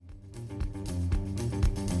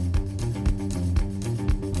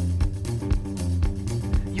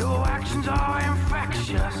Dreams are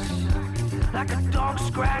infectious, like a dog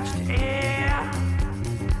scratched ear.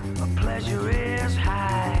 But pleasure is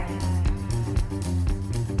high.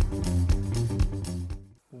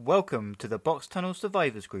 Welcome to the Box Tunnel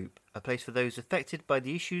Survivors Group, a place for those affected by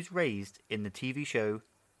the issues raised in the TV show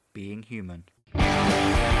Being Human.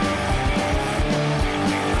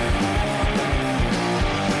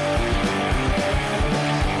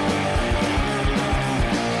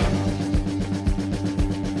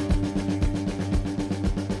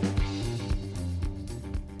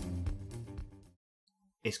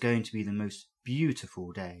 It's going to be the most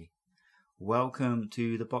beautiful day. Welcome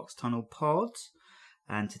to the Box Tunnel Pod.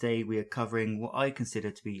 And today we are covering what I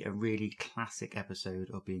consider to be a really classic episode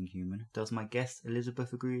of Being Human. Does my guest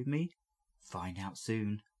Elizabeth agree with me? Find out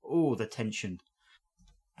soon. Oh, the tension.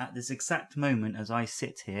 At this exact moment as I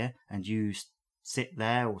sit here and you sit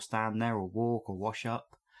there or stand there or walk or wash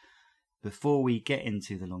up, before we get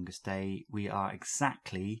into The Longest Day, we are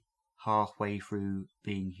exactly halfway through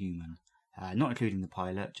Being Human. Not including the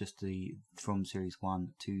pilot, just from Series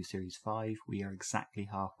 1 to Series 5, we are exactly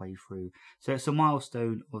halfway through. So it's a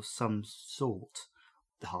milestone of some sort.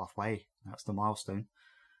 Halfway, that's the milestone.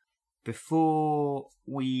 Before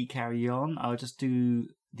we carry on, I'll just do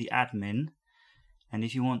the admin. And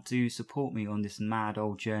if you want to support me on this mad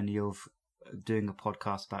old journey of doing a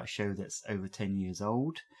podcast about a show that's over 10 years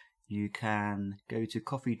old, you can go to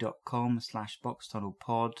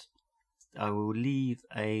coffee.com/boxtunnelpod. I will leave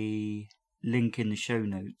a link in the show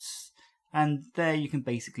notes, and there you can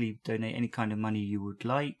basically donate any kind of money you would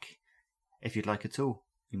like, if you'd like at all.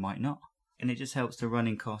 You might not, and it just helps the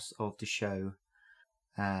running costs of the show.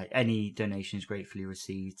 Any donation is gratefully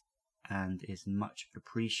received and is much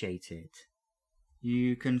appreciated.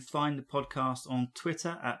 You can find the podcast on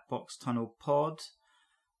Twitter at BoxTunnelPod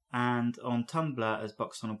and on Tumblr as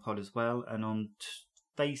BoxTunnelPod as well, and on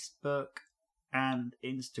Facebook and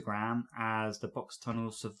Instagram as the Box Tunnel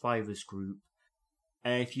Survivors Group.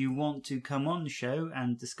 If you want to come on the show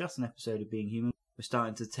and discuss an episode of Being Human, we're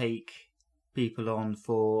starting to take people on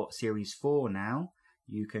for Series 4 now.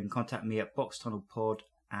 You can contact me at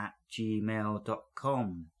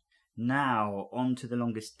boxtunnelpod@gmail.com. Now, on to The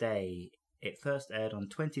Longest Day. It first aired on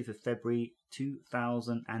 20th of February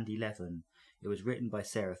 2011. It was written by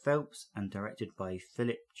Sarah Phelps and directed by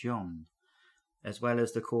Philip John. As well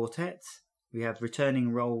as the quartet, we have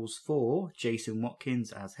returning roles for Jason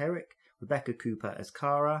Watkins as Herrick, Rebecca Cooper as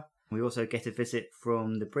Cara. We also get a visit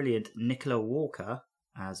from the brilliant Nicola Walker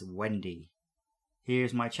as Wendy.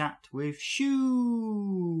 Here's my chat with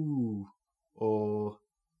Shoo, or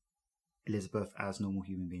Elizabeth as normal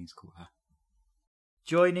human beings call her.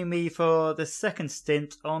 Joining me for the second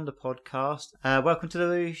stint on the podcast, welcome to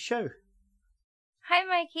the show. Hi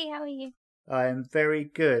Mikey, how are you? I am very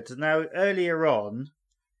good. Now, earlier on,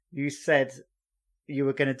 you said you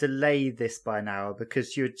were going to delay this by an hour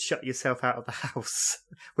because you had shut yourself out of the house.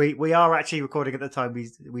 We are actually recording at the time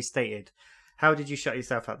we stated. How did you shut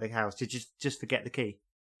yourself out of the house? Did you just forget the key?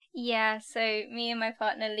 Yeah, so me and my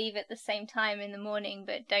partner leave at the same time in the morning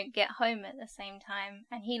but don't get home at the same time.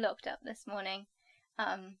 And he locked up this morning.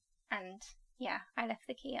 And yeah, I left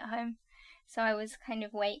the key at home. So I was kind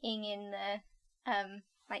of waiting in the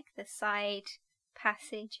the side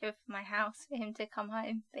passage of my house for him to come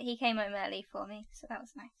home, but he came home early for me, so that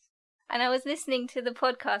was nice. And I was listening to the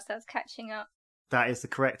podcast. I was catching up. That is the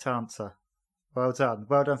correct answer. Well done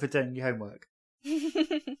for doing your homework.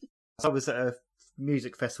 I was at a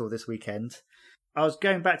music festival this weekend. I was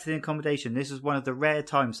going back to the accommodation. This was one of the rare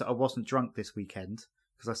times that I wasn't drunk this weekend,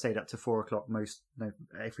 because I stayed up to 4 o'clock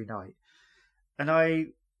every night. And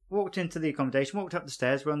I walked into the accommodation, walked up the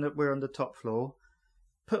stairs. We're on the top floor.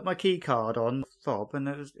 Put my key card on the fob, and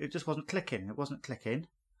it just wasn't clicking. It wasn't clicking.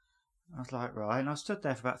 I was like, right. And I stood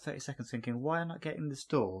there for about 30 seconds thinking, why am I not getting this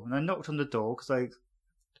door? And I knocked on the door because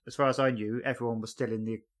as far as I knew, everyone was still in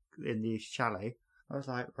the chalet. I was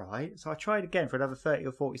like, right. So I tried again for another 30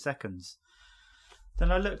 or 40 seconds. Then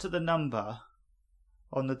I looked at the number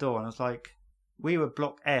on the door, and I was like, we were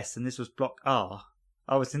block S, and this was block R.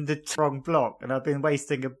 I was in the wrong block, and I've been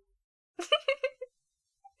wasting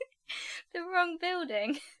the wrong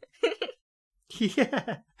building.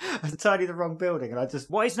 Yeah, entirely the wrong building, and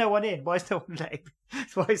why is no one in? Why is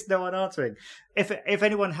no one answering? If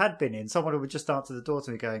anyone had been in, someone would just answer the door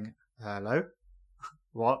to me going, hello?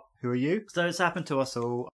 What? Who are you? So it's happened to us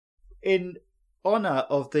all. In honour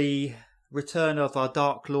of the return of our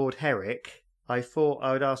Dark Lord Herrick, I thought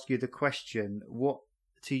I would ask you the question, what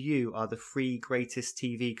to you are the 3 greatest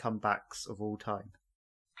TV comebacks of all time?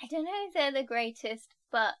 I don't know if they're the greatest,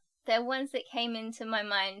 but they're ones that came into my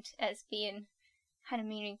mind as being kind of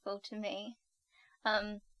meaningful to me.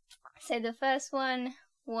 So the first one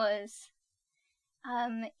was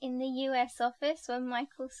in the US office when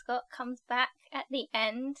Michael Scott comes back at the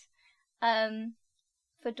end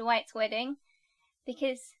for Dwight's wedding,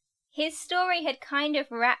 because his story had kind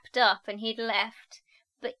of wrapped up and he'd left,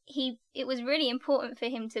 but it was really important for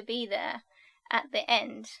him to be there at the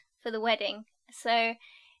end for the wedding. So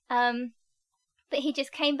but he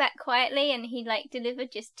just came back quietly and he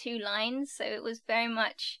delivered just 2 lines, so it was very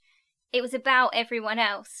much, it was about everyone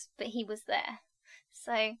else, but he was there.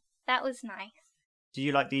 So that was nice. Do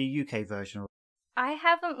you like the UK version? I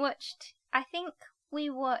haven't watched, I think we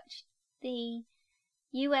watched the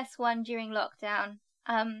US one during lockdown,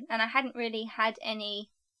 and I hadn't really had any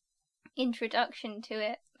introduction to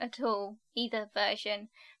it at all, either version.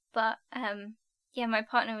 But yeah, my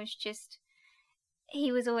partner was just,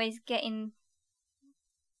 he was always getting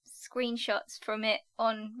screenshots from it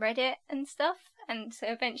on Reddit and stuff, and so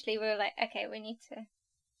eventually we were like, okay,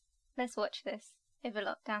 let's watch this over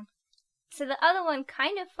lockdown. So the other one,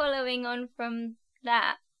 kind of following on from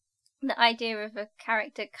that, the idea of a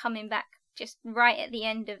character coming back just right at the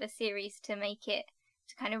end of a series to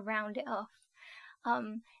kind of round it off.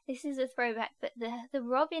 This is a throwback, but the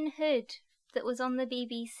Robin Hood that was on the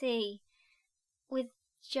BBC with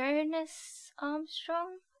Jonas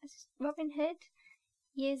Armstrong as Robin Hood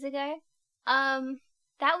years ago.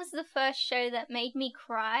 That was the first show that made me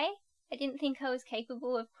cry. I didn't think I was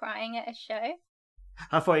capable of crying at a show.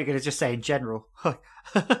 I thought you were going to just say in general.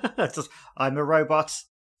 I'm a robot.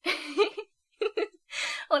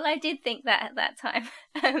 Well, I did think that at that time.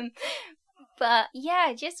 But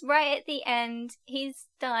yeah, just right at the end, he's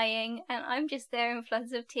dying, and I'm just there in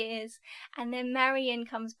floods of tears. And then Marion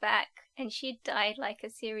comes back, and she'd died like a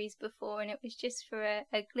series before, and it was just for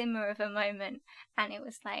a glimmer of a moment. And it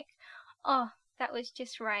was like, oh, that was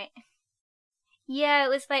just right. Yeah, it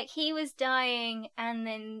was like he was dying, and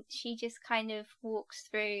then she just kind of walks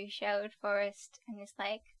through Sherwood Forest, and is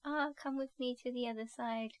like, oh, come with me to the other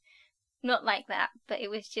side. Not like that, but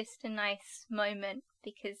it was just a nice moment,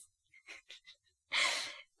 because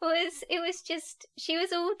it was just, she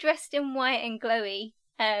was all dressed in white and glowy.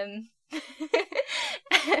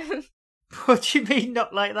 What do you mean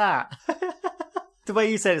not like that? The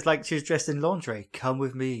way you said it's like she was dressed in lingerie. Come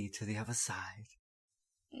with me to the other side.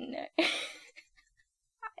 No.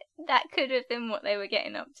 That could have been what they were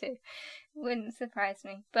getting up to. Wouldn't surprise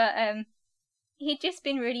me. But he'd just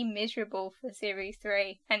been really miserable for series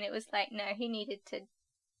 3, and it was like, no, he needed to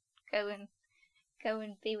go and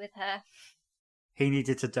be with her. He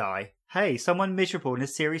needed to die. Hey, someone miserable in a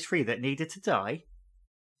series 3 that needed to die?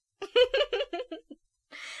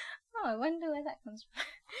 Oh, I wonder where that comes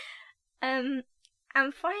from.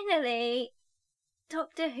 And finally,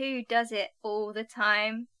 Doctor Who does it all the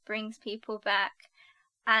time, brings people back,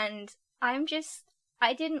 and I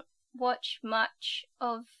didn't watch much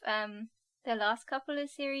of the last couple of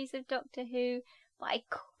series of Doctor Who,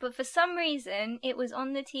 but for some reason it was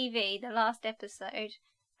on the TV, the last episode,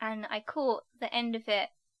 and I caught the end of it,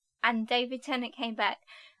 and David Tennant came back.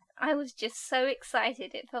 I was just so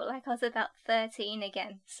excited. It felt like I was about 13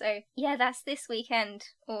 again. So yeah, that's this weekend,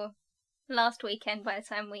 or last weekend by the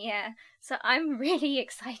time we air. So I'm really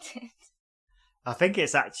excited. I think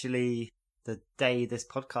it's actually the day this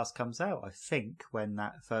podcast comes out, I think, when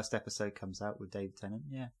that first episode comes out with David Tennant,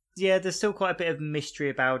 yeah. Yeah, there's still quite a bit of mystery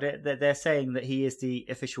about it. They're saying that he is the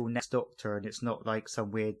official next Doctor, and it's not like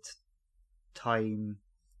some weird time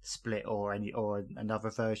split or another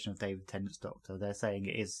version of David Tennant's Doctor. They're saying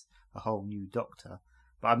it is a whole new Doctor,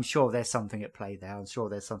 but I'm sure there's something at play there. I'm sure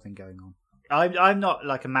there's something going on. I'm not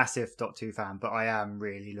like a massive Doctor Who fan, but I am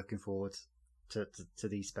really looking forward to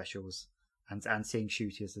these specials and seeing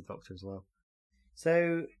Ncuti as the Doctor as well.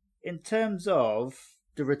 So, in terms of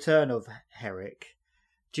the return of Herrick,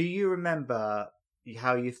 do you remember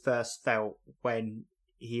how you first felt when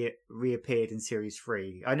he reappeared in Series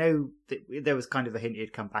 3? I know that there was kind of a hint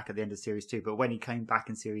he'd come back at the end of Series 2, but when he came back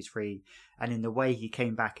in Series 3, and in the way he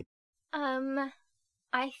came back...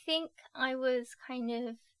 I think I was kind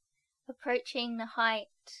of approaching the height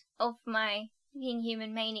of my Being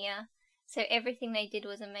Human mania, so everything they did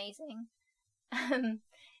was amazing.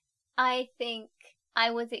 I think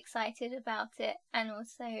I was excited about it, and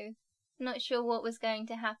also not sure what was going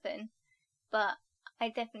to happen, but I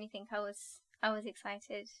definitely think I was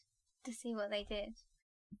excited to see what they did.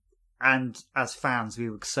 And as fans, we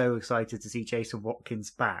were so excited to see Jason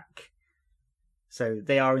Watkins back. So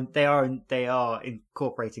they are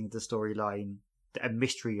incorporating the storyline a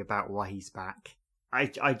mystery about why he's back.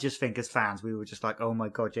 I just think as fans, we were just like, oh my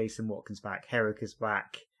god, Jason Watkins back, Herrick is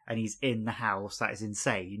back, and he's in the house. That is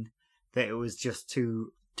insane. That it was just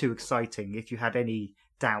too exciting. If you had any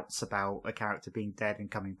doubts about a character being dead and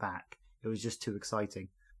coming back. It was just too exciting.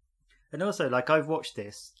 And also, like, I've watched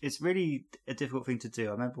this. It's really a difficult thing to do.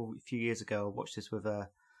 I remember a few years ago I watched this with a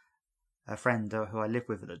friend who I lived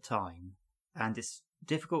with at the time. And it's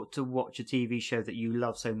difficult to watch a TV show that you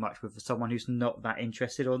love so much with someone who's not that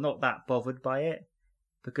interested or not that bothered by it.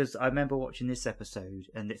 Because I remember watching this episode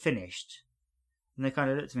and it finished. And they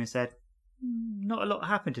kind of looked at me and said, not a lot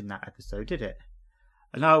happened in that episode, did it?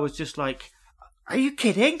 And I was just like, are you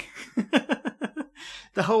kidding?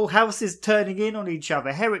 The whole house is turning in on each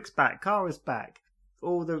other. Herrick's back, Kara's back.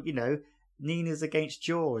 All the, Nina's against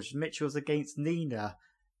George, Mitchell's against Nina,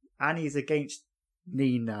 Annie's against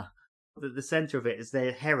Nina. The centre of it is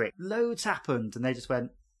their Herrick. Loads happened, and they just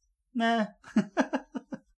went, nah.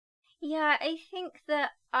 Yeah, I think that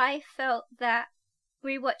I felt that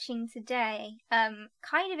rewatching today,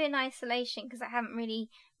 kind of in isolation, because I haven't really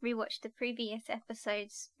rewatched the previous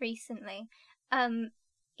episodes recently.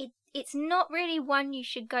 It's not really one you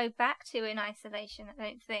should go back to in isolation, I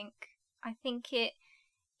don't think. I think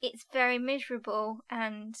it's very miserable,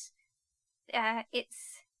 and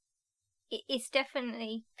it's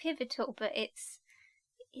definitely pivotal, but it's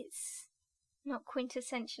not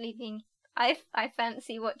quintessentially being. I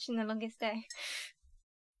fancy watching The Longest Day.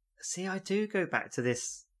 See, I do go back to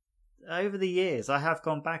this over the years. I have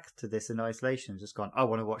gone back to this in isolation and just gone, I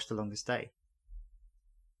want to watch The Longest Day.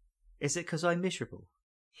 Is it because I'm miserable?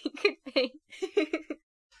 It could be.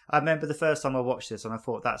 I remember the first time I watched this and I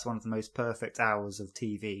thought that's one of the most perfect hours of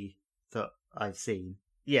TV that I've seen.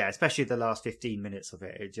 Yeah, especially the last 15 minutes of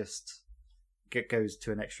it. It just goes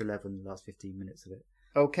to an extra level in the last 15 minutes of it.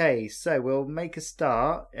 Okay, so we'll make a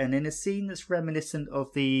start, and in a scene that's reminiscent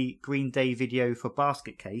of the Green Day video for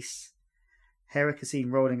Basket Case, Herrick is seen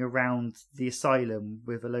rolling around the asylum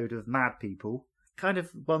with a load of mad people. Kind of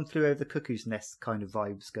One Flew Over the Cuckoo's Nest kind of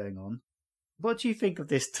vibes going on. What do you think of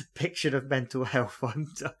this depiction of mental health?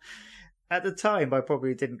 At the time, I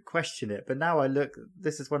probably didn't question it, but now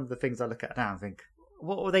this is one of the things I look at now and think,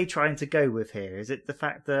 what were they trying to go with here? Is it the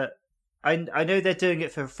fact that, I know they're doing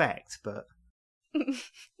it for effect, but...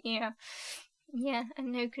 Yeah,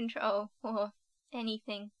 and no control or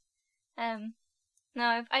anything.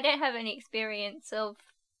 No, I don't have any experience of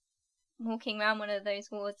walking around one of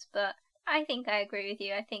those wards, but I think I agree with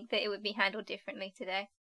you. I think that it would be handled differently today.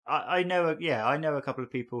 I know a couple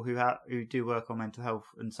of people who do work on mental health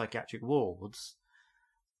and psychiatric wards,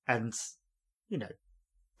 and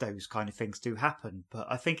those kind of things do happen. But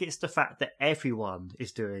I think it's the fact that everyone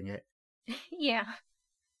is doing it. Yeah,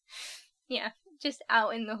 just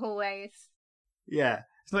out in the hallways. Yeah,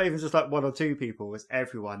 it's not even just like one or two people; it's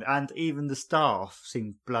everyone, and even the staff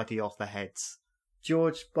seem bloody off their heads.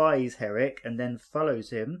 George buys Herrick and then follows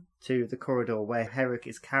him to the corridor where Herrick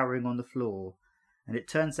is cowering on the floor. And it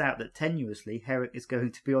turns out that tenuously Herrick is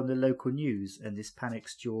going to be on the local news, and this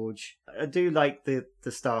panics George. I do like the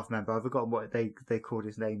staff member. I've forgotten what they called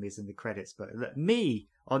his name is in the credits, but me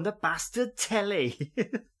on the bastard telly.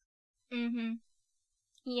 Mhm.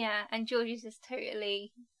 Yeah, and George is just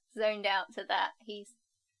totally zoned out to that. He's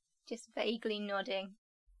just vaguely nodding.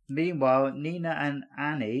 Meanwhile, Nina and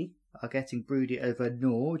Annie are getting broody over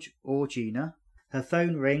Norge or Gina. Her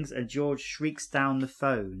phone rings and George shrieks down the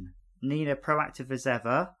phone. Nina, proactive as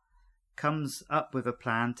ever, comes up with a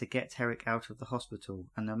plan to get Herrick out of the hospital,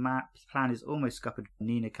 and the plan is almost scuppered.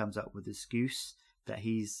 Nina comes up with the excuse that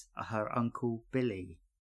he's her Uncle Billy.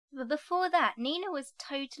 But before that, Nina was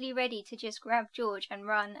totally ready to just grab George and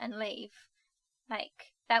run and leave.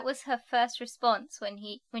 Like, that was her first response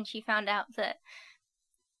when she found out that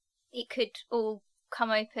it could all come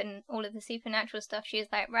open, all of the supernatural stuff. She was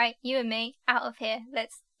like, right, you and me, out of here.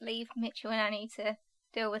 Let's leave Mitchell and Annie to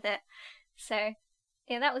deal with it. So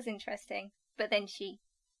yeah, that was interesting. But then he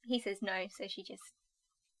says no, so she just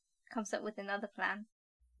comes up with another plan.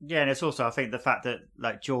 Yeah, and it's also, I think, the fact that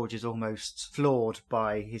like George is almost floored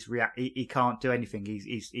by his he can't do anything.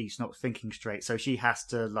 He's not thinking straight, so she has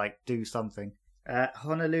to like do something. At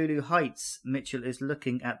Honolulu Heights, Mitchell is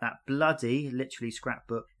looking at that bloody, literally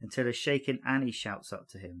scrapbook until a shaken Annie shouts up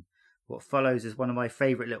to him. What follows is one of my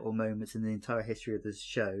favourite little moments in the entire history of this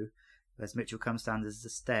show, as Mitchell comes down the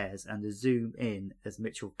stairs and the zoom in as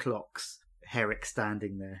Mitchell clocks Herrick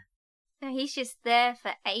standing there. No, he's just there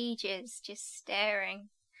for ages, just staring.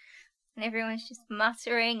 And everyone's just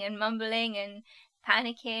muttering and mumbling and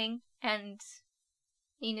panicking, and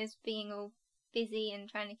Nina's being all busy and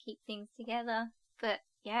trying to keep things together. But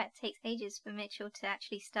yeah, it takes ages for Mitchell to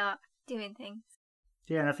actually start doing things.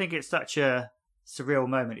 Yeah, and I think it's such a surreal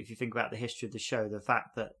moment if you think about the history of the show, the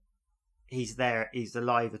fact that he's there, he's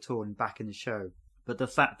alive at all and back in the show. But the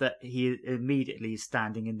fact that he immediately is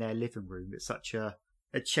standing in their living room, it's such a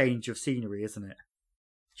a change of scenery, isn't it?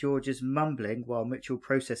 George is mumbling while Mitchell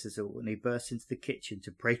processes it all, and he bursts into the kitchen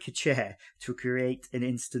to break a chair to create an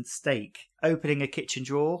instant steak. Opening a kitchen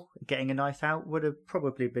drawer and getting a knife out would have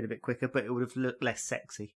probably been a bit quicker, but it would have looked less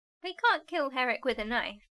sexy. They can't kill Herrick with a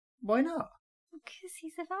knife. Why not? Because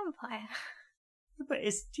he's a vampire. But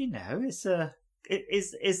is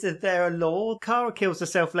there a law? Kara kills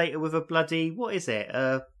herself later with a bloody, what is it?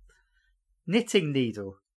 A knitting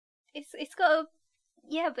needle. It's got a...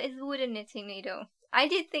 Yeah, but it's a wooden knitting needle. I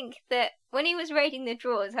did think that when he was raiding the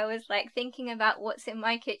drawers, I was like thinking about what's in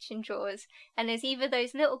my kitchen drawers, and there's either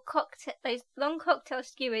those those long cocktail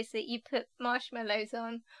skewers that you put marshmallows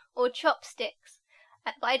on, or chopsticks.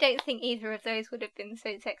 But I don't think either of those would have been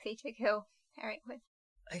so sexy to kill Herrick with.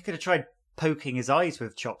 He could have tried poking his eyes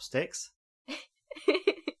with chopsticks.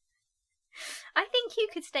 I think you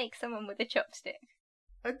could stake someone with a chopstick.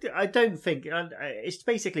 I don't think it's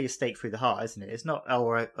basically a stake through the heart, isn't it? It's not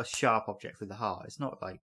a sharp object through the heart. It's not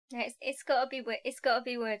like it's got to be wood. It's got to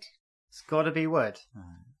be wood. It's got to be wood. Oh,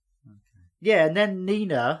 okay. Yeah, and then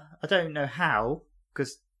Nina. I don't know how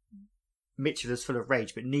because Mitchell is full of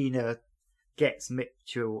rage, but Nina gets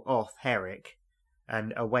Mitchell off Herrick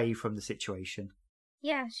and away from the situation.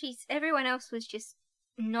 Yeah, everyone else was just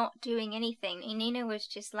not doing anything. And Nina was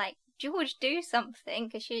just like, George, do something,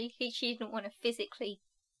 because she didn't want to physically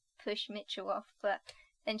push Mitchell off, but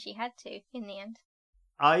then she had to in the end.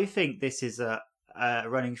 I think this is a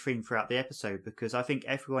running theme throughout the episode, because I think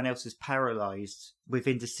everyone else is paralysed with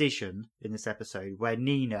indecision in this episode, where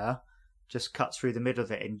Nina just cuts through the middle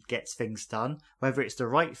of it and gets things done. Whether it's the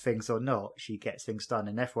right things or not, she gets things done,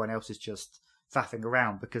 and everyone else is just faffing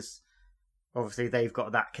around, because obviously they've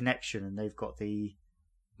got that connection and they've got the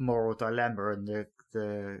moral dilemma and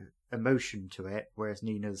the emotion to it, whereas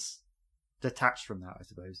Nina's detached from that, I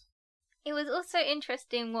suppose. It was also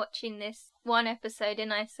interesting watching this one episode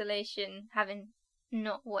in isolation, having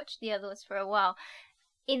not watched the others for a while,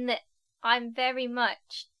 in that I'm very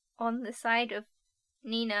much on the side of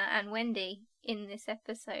Nina and Wendy in this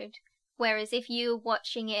episode. Whereas if you're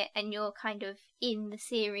watching it and you're kind of in the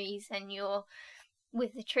series and you're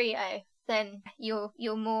with the trio, then you're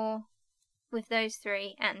more with those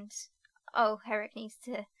three, and Herrick needs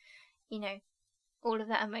to, all of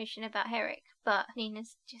that emotion about Herrick. But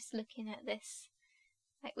Nina's just looking at this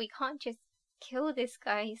like, we can't just kill this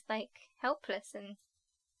guy. He's like helpless, and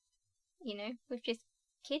we've just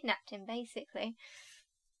kidnapped him basically.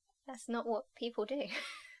 That's not what people do.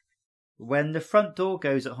 When the front door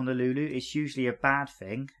goes at Honolulu, it's usually a bad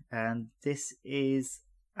thing, and this is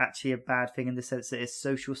actually a bad thing in the sense that it's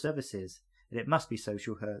social services, and it must be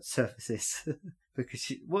social services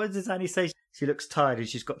because what does Annie say? She looks tired and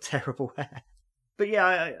she's got terrible hair. But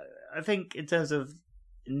yeah, I think in terms of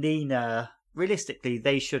Nina, realistically,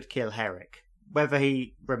 they should kill Herrick. Whether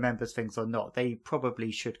he remembers things or not, they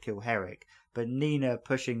probably should kill Herrick. But Nina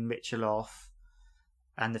pushing Mitchell off,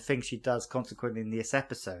 and the thing she does consequently in this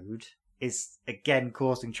episode, is again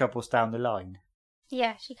causing troubles down the line.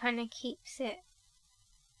 Yeah, she kind of keeps it.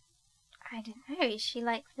 I don't know, is she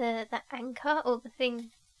like the anchor or the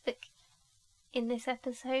thing that in this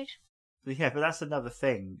episode? Yeah, but that's another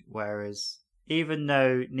thing. Whereas even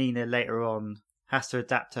though Nina later on has to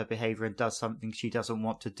adapt her behaviour and does something she doesn't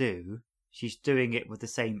want to do, she's doing it with the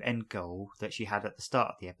same end goal that she had at the start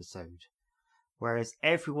of the episode. Whereas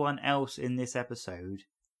everyone else in this episode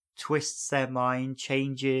twists their mind,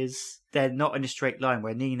 changes. They're not in a straight line,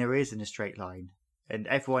 where Nina is in a straight line. And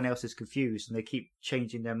everyone else is confused and they keep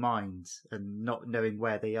changing their minds and not knowing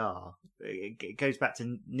where they are. It goes back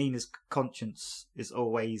to Nina's conscience is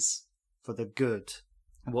always for the good.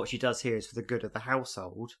 And what she does here is for the good of the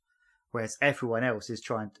household. Whereas everyone else is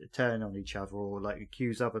trying to turn on each other or like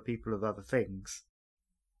accuse other people of other things.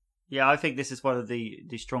 Yeah, I think this is one of the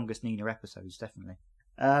strongest Nina episodes, definitely.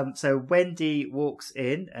 So Wendy walks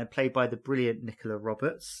in, played by the brilliant Nicola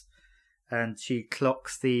Roberts. And she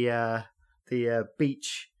clocks the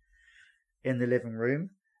beach in the living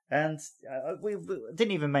room, and we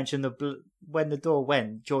didn't even mention when the door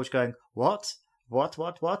went. George going, what? Yes,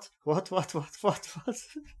 what? What do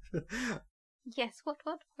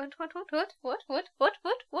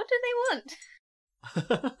they want?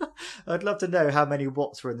 I'd love to know how many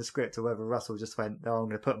whats were in the script, or whether Russell just went, "Oh, I'm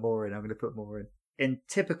going to put more in." In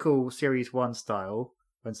typical Series 1 style,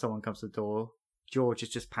 when someone comes to the door, George is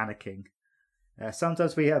just panicking.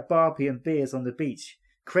 Sometimes we have Barbie and beers on the beach.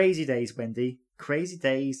 Crazy days, Wendy. Crazy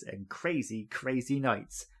days and crazy, crazy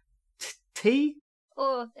nights. Tea?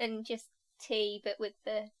 And just tea, but with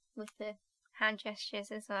the hand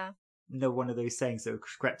gestures as well. No, one of those sayings that have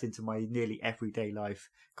crept into my nearly everyday life.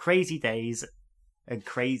 Crazy days and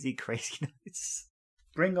crazy, crazy nights.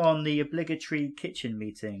 bring on the obligatory kitchen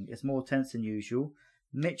meeting. It's more tense than usual.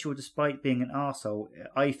 Mitchell, despite being an arsehole,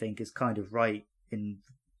 I think is kind of right in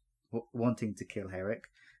wanting to kill Herrick,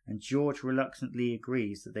 and George reluctantly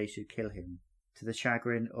agrees that they should kill him, to the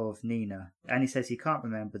chagrin of Nina. And he says he can't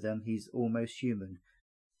remember them, he's almost human.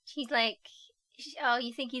 She's like, oh,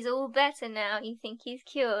 you think he's all better now? You think he's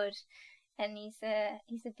cured? And he's a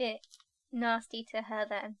bit nasty to her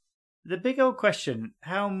then. The big old question,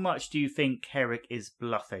 how much do you think Herrick is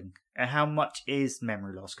bluffing? And how much is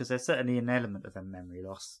memory loss? Because there's certainly an element of a memory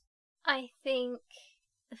loss. I think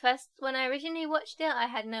when I originally watched it, I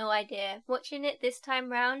had no idea. Watching it this time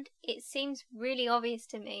round, it seems really obvious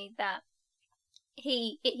to me that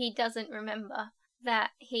he doesn't remember,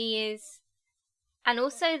 that he is... And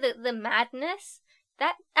also the madness,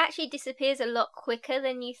 that actually disappears a lot quicker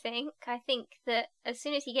than you think. I think that as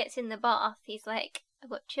soon as he gets in the bath, he's like, I've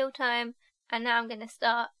got chill time, and now I'm going to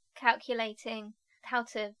start calculating how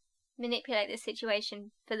to manipulate the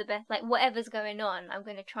situation for the best. Like, whatever's going on, I'm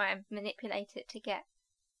going to try and manipulate it to get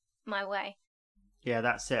my way. Yeah,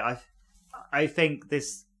 that's it. I think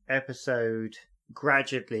this episode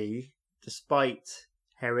gradually, despite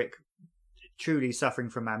Herrick truly suffering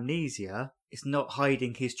from amnesia, it's not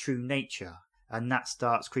hiding his true nature, and that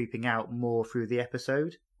starts creeping out more through the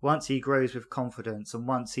episode. Once he grows with confidence and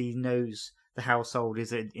once he knows the household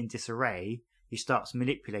is in disarray, he starts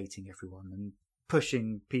manipulating everyone and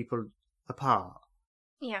pushing people apart.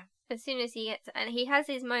 Yeah, as soon as he gets... And he has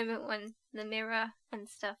his moment when the mirror and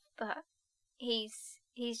stuff, but he's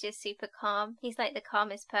just super calm. He's like the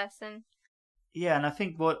calmest person. Yeah, and I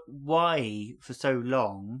think why for so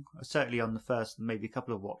long, certainly on the first maybe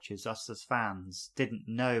couple of watches, us as fans didn't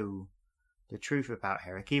know the truth about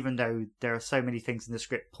Herrick, even though there are so many things in the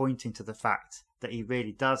script pointing to the fact that he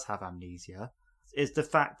really does have amnesia, is the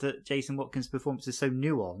fact that Jason Watkins' performance is so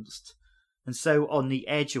nuanced and so on the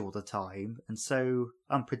edge all the time and so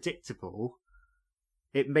unpredictable,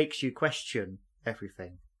 it makes you question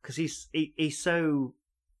everything. Because he's so,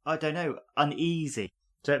 I don't know, uneasy.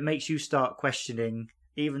 So it makes you start questioning,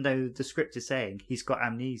 even though the script is saying he's got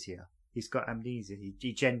amnesia. He's got amnesia.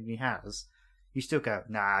 He genuinely has. You still go,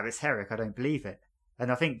 nah, it's Herrick, I don't believe it.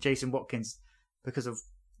 And I think Jason Watkins, because of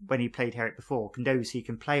when he played Herrick before, knows he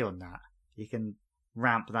can play on that. He can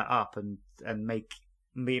ramp that up and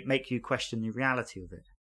make you question the reality of it.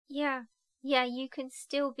 Yeah, you can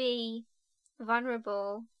still be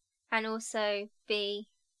vulnerable and also be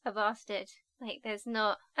a bastard. Like, there's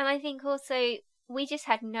not... And I think also we just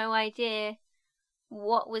had no idea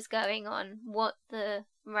what was going on, what the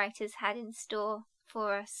writers had in store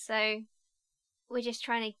for us. So we're just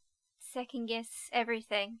trying to second guess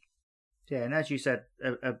everything. Yeah, and as you said,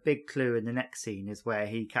 a big clue in the next scene is where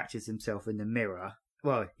he catches himself in the mirror.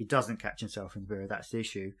 Well, he doesn't catch himself in the mirror, that's the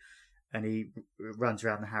issue. And he runs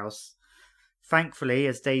around the house, thankfully,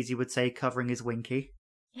 as Daisy would say, covering his winky.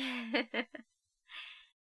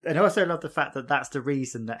 And I also love the fact that that's the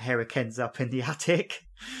reason that Herrick ends up in the attic.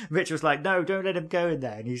 Mitch was like, no, don't let him go in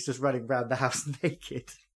there. And he's just running around the house naked.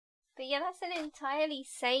 But yeah, that's an entirely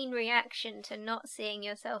sane reaction to not seeing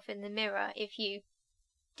yourself in the mirror if you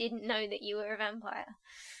didn't know that you were a vampire.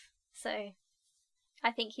 So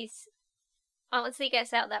I think once he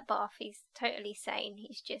gets out of that bath, he's totally sane.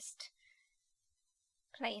 He's just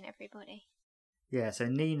playing everybody. Yeah, so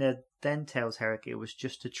Nina then tells Herrick it was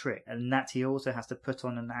just a trick and that he also has to put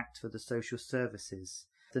on an act for the social services.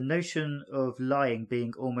 The notion of lying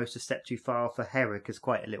being almost a step too far for Herrick is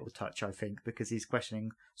quite a little touch, I think, because he's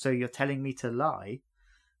questioning, so you're telling me to lie?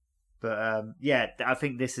 But yeah, I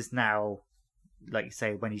think this is now, like you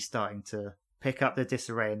say, when he's starting to pick up the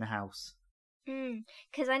disarray in the house.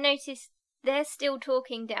 Because I noticed they're still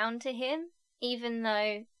talking down to him, even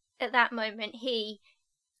though at that moment he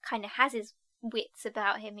kind of has his wits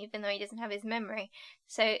about him, even though he doesn't have his memory.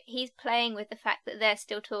 So he's playing with the fact that they're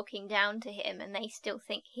still talking down to him and they still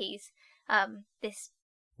think he's this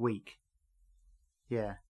weak.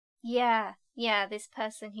 Yeah, this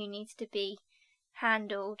person who needs to be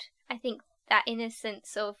handled. I think that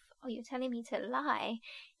innocence of, oh, you're telling me to lie,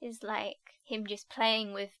 is like him just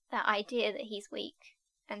playing with that idea that he's weak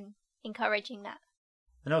and encouraging that.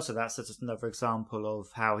 And also that's just another example of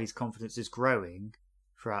how his confidence is growing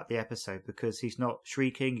throughout the episode, because he's not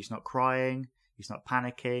shrieking, he's not crying, he's not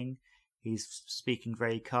panicking, he's speaking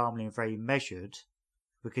very calmly and very measured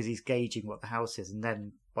because he's gauging what the house is. And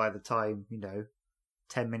then by the time,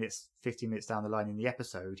 10 minutes, 15 minutes down the line in the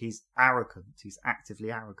episode, he's arrogant. He's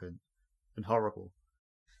actively arrogant and horrible.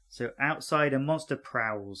 So outside, a monster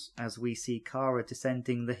prowls as we see Kara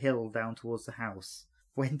descending the hill down towards the house.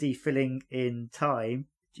 Wendy, filling in time,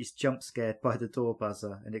 is jump scared by the door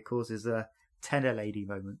buzzer, and it causes a tenor lady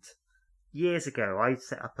moment. Years ago, I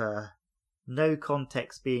set up a no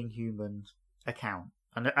context being human account.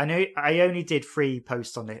 And I know I only did 3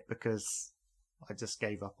 posts on it because I just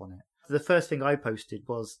gave up on it. The first thing I posted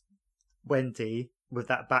was Wendy with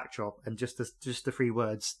that backdrop and just the 3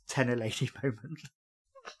 words, tenor lady moment.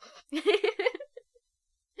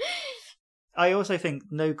 I also think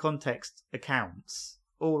no context accounts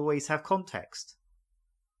always have context.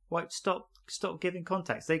 Why stop giving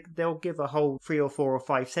context? They'll give a whole 3 or 4 or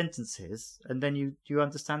 5 sentences and then you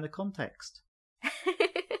understand the context.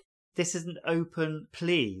 This is an open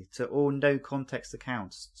plea to all no context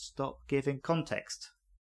accounts. Stop giving context.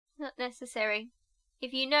 Not necessary.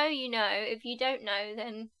 If you know, you know. If you don't know,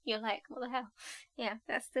 then you're like, what the hell? Yeah,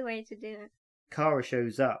 that's the way to do it. Kara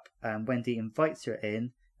shows up and Wendy invites her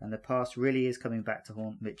in, and the past really is coming back to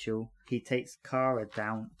haunt Mitchell. He takes Kara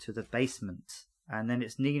down to the basement, and then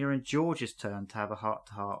it's Nina and George's turn to have a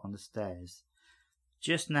heart-to-heart on the stairs.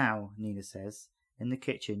 Just now, Nina says, in the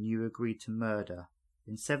kitchen you agreed to murder.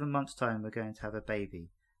 In 7 months' time we're going to have a baby.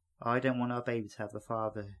 I don't want our baby to have a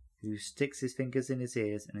father who sticks his fingers in his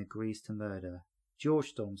ears and agrees to murder. George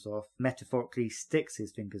storms off, metaphorically sticks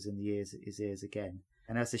his fingers in his ears again.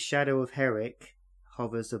 And as the shadow of Herrick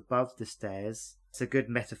hovers above the stairs, it's a good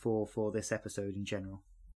metaphor for this episode in general.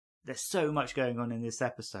 There's so much going on in this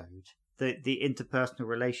episode. The interpersonal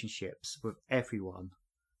relationships with everyone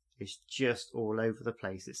is just all over the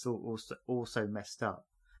place. It's all so messed up.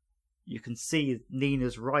 You can see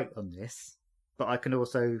Nina's right on this, but I can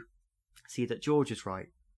also see that George is right.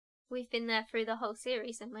 We've been there through the whole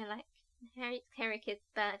series and we're like, Herrick is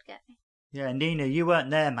the bad guy. Yeah, Nina, you weren't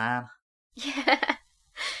there, man. Yeah.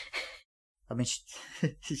 I mean,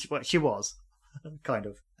 she was, kind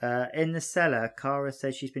of. In the cellar, Kara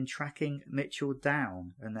says she's been tracking Mitchell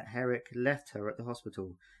down and that Herrick left her at the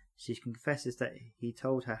hospital. She confesses that he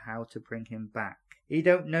told her how to bring him back. He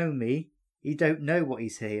don't know me. He don't know what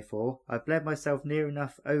he's here for. I've bled myself near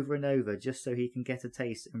enough over and over just so he can get a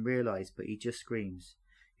taste and realise, but he just screams.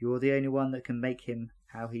 You're the only one that can make him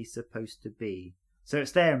how he's supposed to be. So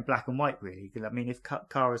it's there in black and white, really. I mean, if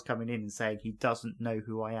Kara's coming in and saying he doesn't know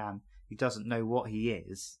who I am, he doesn't know what he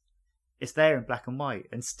is, it's there in black and white.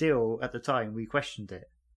 And still, at the time, we questioned it.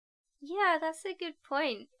 Yeah, that's a good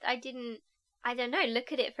point. I don't know,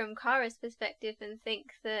 look at it from Kara's perspective and think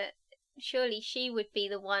that surely she would be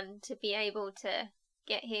the one to be able to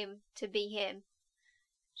get him to be him.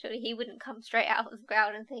 Surely he wouldn't come straight out of the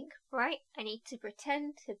ground and think, right, I need to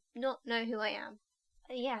pretend to not know who I am.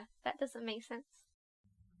 Yeah, that doesn't make sense.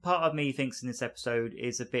 Part of me thinks in this episode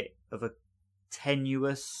is a bit of a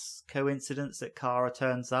tenuous coincidence that Kara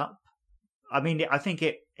turns up. I mean, I think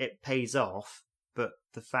it pays off, but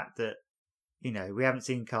the fact that, we haven't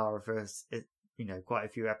seen Kara for, quite a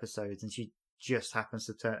few episodes and she just happens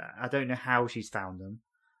to turn... I don't know how she's found them.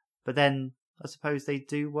 But then, I suppose they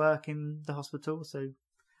do work in the hospital, so...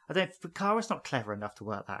 Kara's not clever enough to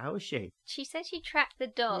work that out, is she? She said she tracked the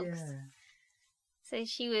dogs. Yeah. So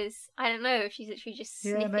she was... I don't know if she's actually just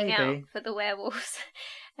sniffing out for the werewolves.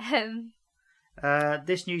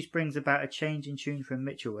 This news brings about a change in tune from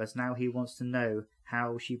Mitchell, as now he wants to know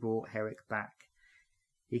how she brought Herrick back.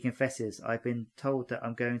 He confesses, I've been told that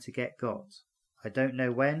I'm going to get got. I don't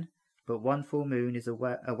know when, but one full moon is a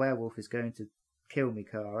werewolf is going to kill me,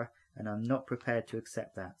 Kara, and I'm not prepared to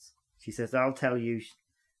accept that. She says, I'll tell you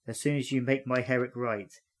as soon as you make my Herrick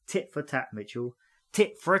right. Tit for tat, Mitchell.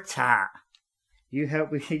 Tit for tat. You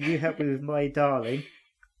help me with my darling.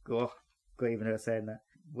 Oh, got even her saying that.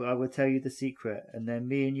 Well, I will tell you the secret, and then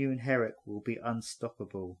me and you and Herrick will be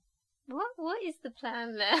unstoppable. What is the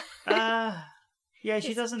plan there? Yeah,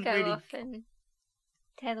 she doesn't go really off and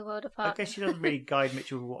tear the world apart. I guess she doesn't really guide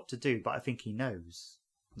Mitchell with what to do, but I think he knows.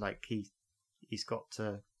 Like he's got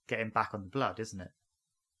to get him back on the blood, isn't it?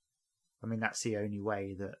 I mean, that's the only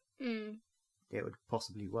way that it would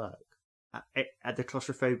possibly work. The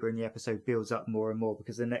claustrophobia in the episode builds up more and more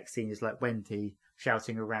because the next scene is like Wendy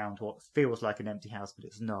shouting around what feels like an empty house, but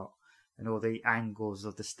it's not. And all the angles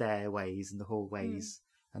of the stairways and the hallways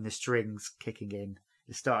and the strings kicking in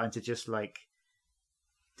is starting to just like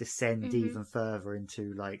descend even further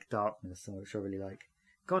into like darkness, which I really like.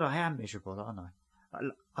 God, I am miserable, aren't I?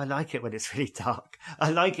 I like it when it's really dark.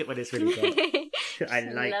 I like it when it's really dark. I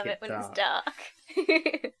love it when it's dark.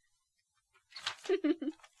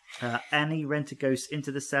 Annie Rentaghost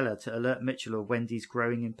into the cellar to alert Mitchell of Wendy's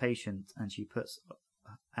growing impatience, and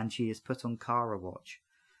she is put on Kara watch.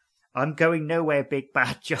 I'm going nowhere, big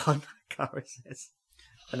bad John, Kara says.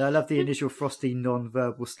 And I love the initial frosty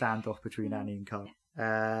non-verbal standoff between Annie and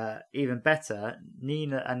Kara. Even better,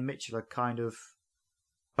 Nina and Mitchell are kind of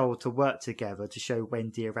told to work together to show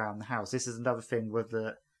Wendy around the house. This is another thing with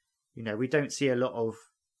the, we don't see a lot of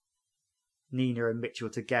Nina and Mitchell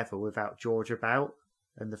together without George about,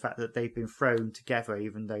 and the fact that they've been thrown together,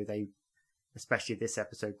 even though they, especially this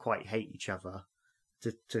episode, quite hate each other,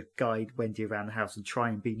 to guide Wendy around the house and try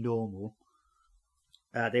and be normal.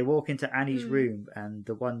 They walk into Annie's room and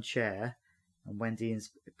the one chair, and Wendy is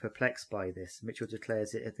perplexed by this. Mitchell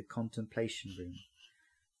declares it the contemplation room.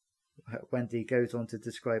 Wendy goes on to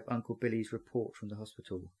describe Uncle Billy's report from the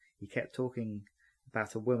hospital. He kept talking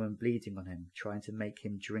about a woman bleeding on him, trying to make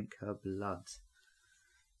him drink her blood.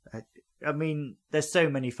 I mean, there's so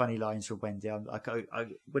many funny lines from Wendy. I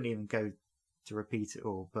wouldn't even go to repeat it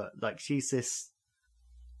all, but she's this,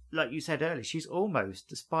 like you said earlier, she's almost,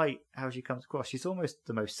 despite how she comes across, she's almost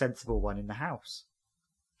the most sensible one in the house.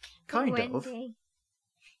 Kind of.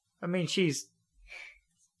 I mean, she's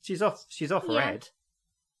off her head,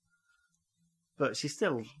 but she's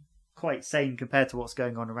still quite sane compared to what's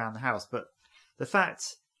going on around the house. But the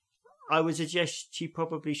fact, I would suggest she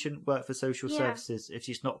probably shouldn't work for social services if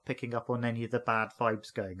she's not picking up on any of the bad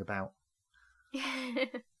vibes going about.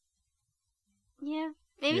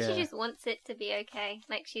 Maybe she just wants it to be okay.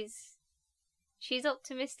 She's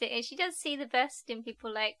optimistic, and she does see the best in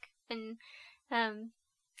people. Like when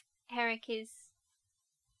Herrick is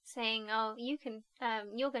saying, "Oh, you can,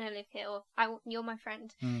 you're gonna live here, or you're my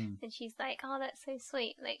friend," and she's like, "Oh, that's so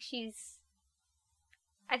sweet."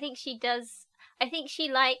 I think she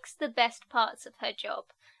likes the best parts of her job,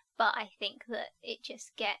 but I think that it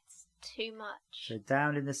just gets too much. So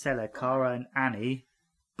down in the cellar, Cara and Annie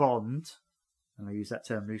bond, and I use that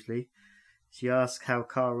term loosely. She asks how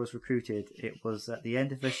Cara was recruited. It was at the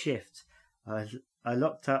end of her shift. I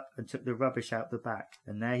locked up and took the rubbish out the back,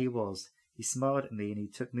 and there he was. He smiled at me and he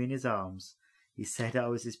took me in his arms. He said I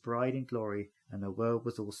was his bride in glory, and the world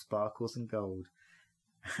was all sparkles and gold.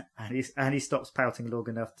 And he stops pouting long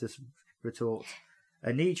enough to retort,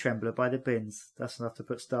 "A knee trembler by the bins. That's enough to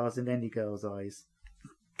put stars in any girl's eyes."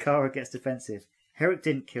 Cara gets defensive. "Herrick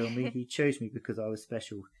didn't kill me. He chose me because I was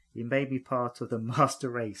special. He made me part of the master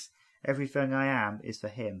race. Everything I am is for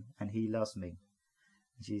him, and he loves me."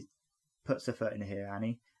 And she puts her foot in here,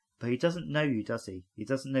 "Annie. But he doesn't know you, does he? He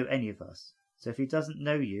doesn't know any of us. So if he doesn't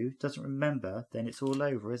know you, doesn't remember, then it's all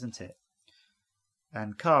over, isn't it?"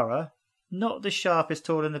 And Cara, not the sharpest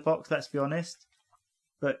tool in the box, let's be honest,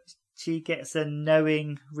 but she gets a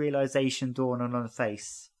knowing realisation dawn on her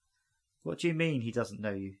face. "What do you mean he doesn't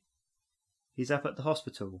know you? He's up at the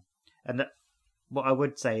hospital." And what I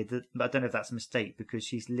would say, that I don't know if that's a mistake, because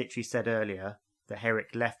she's literally said earlier that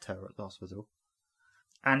Herrick left her at the hospital.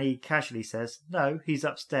 Annie casually says, "No, he's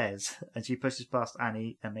upstairs," and she pushes past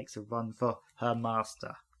Annie and makes a run for her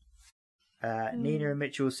master. Nina and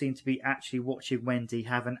Mitchell seem to be actually watching Wendy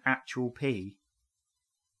have an actual pee.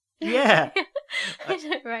 Yeah. I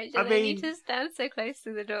know, right? They need to stand so close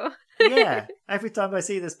to the door. Yeah. Every time I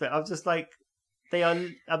see this bit, I'm just like, they are,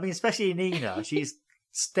 I mean, especially Nina, she's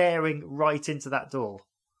staring right into that door.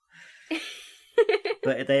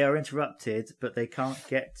 But they are interrupted, but they can't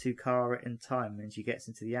get to Cara in time, and she gets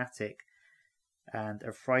into the attic, and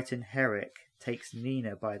a frightened Herrick takes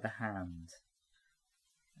Nina by the hand.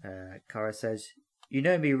 Cara says, "You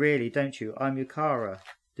know me really, don't you? I'm your Cara,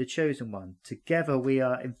 the chosen one. Together we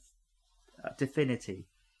are divinity."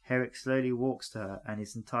 Herrick slowly walks to her, and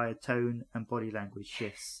his entire tone and body language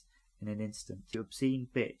shifts in an instant. "You obscene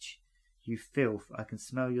bitch. You filth. I can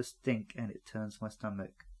smell your stink, and it turns my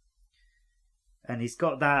stomach." And he's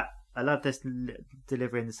got that, I love this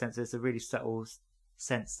delivery in the sense there's a really subtle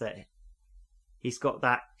sense that he's got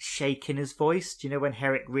that shake in his voice. Do you know when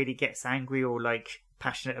Herrick really gets angry or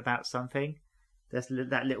passionate about something? There's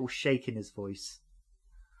that little shake in his voice.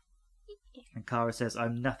 And Cara says,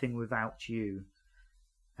 "I'm nothing without you."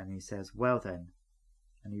 And he says, "Well then."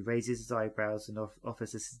 And he raises his eyebrows and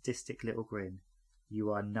offers a sadistic little grin. "You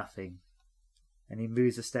are nothing." And he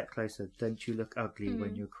moves a step closer. "Don't you look ugly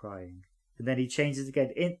when you're crying?" And then he changes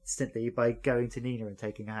again instantly by going to Nina and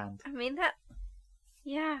taking a hand. I mean, that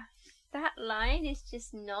line is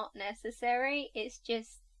just not necessary. It's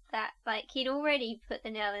just that, he'd already put the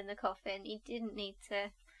nail in the coffin. He didn't need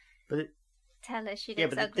to tell her she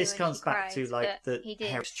looks ugly this when comes she back cries, to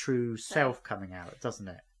Herrick's true self coming out, doesn't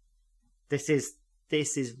it? This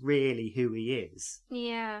is really who he is.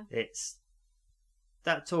 Yeah. It's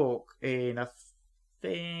that talk in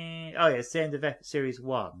it's the end of series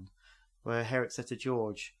 1, where Herrick said to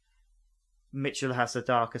George, "Mitchell has the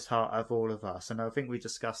darkest heart of all of us." And I think we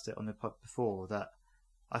discussed it on the pod before, that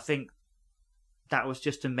I think that was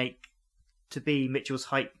just to be Mitchell's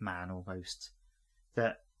hype man almost.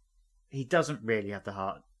 That he doesn't really have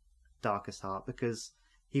the darkest heart, because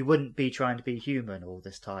he wouldn't be trying to be human all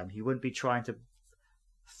this time. He wouldn't be trying to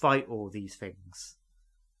fight all these things.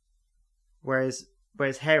 Whereas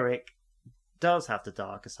Herrick does have the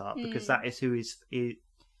darkest heart because that is who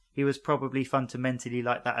he was probably fundamentally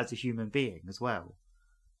like that as a human being as well.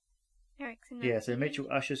 Yeah, so Mitchell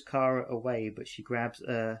ushers Kara away, but she grabs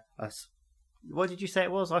what did you say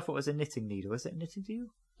it was? I thought it was a knitting needle. Is it a knitting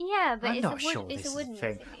needle? Yeah, but I'm not sure it's this a wooden is a thing.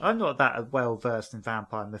 knitting needle. I'm not that well versed in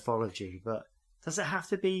vampire mythology, but does it have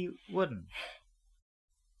to be wooden?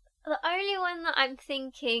 The only one that I'm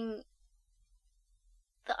thinking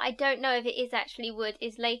that I don't know if it is actually wood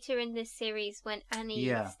is later in this series when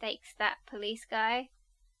Annie stakes that police guy.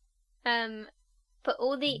 But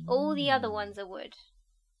all the other ones are wood.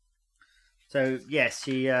 So yes,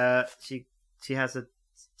 she has a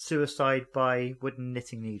suicide by wooden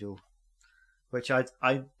knitting needle, which I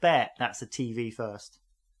bet that's a TV first.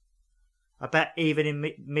 I bet even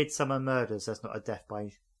in Midsummer Murders, there's not a death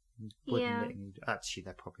by wooden knitting needle. Actually,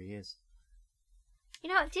 there probably is.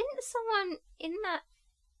 You know, didn't someone in that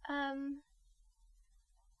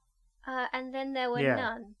and then there were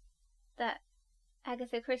none that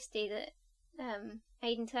Agatha Christie that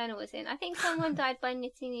Aidan Turner was in. I think someone died by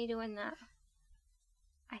knitting needle in that.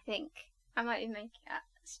 I think I might be making up.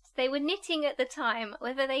 They were knitting at the time.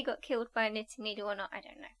 Whether they got killed by a knitting needle or not, I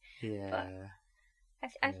don't know. Yeah.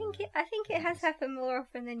 But I think it has happened more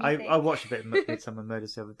often than you think. I watched a bit of Midsummer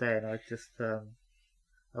Murders the other day, and I just I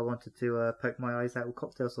wanted to poke my eyes out with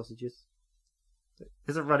cocktail sausages.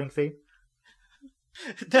 Is it a running theme?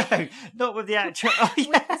 No, not with the actual. Oh, yeah.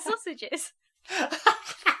 With the sausages.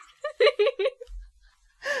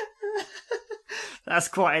 That's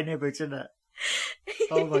quite an image, isn't it?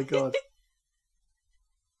 Oh my god.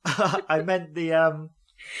 I meant the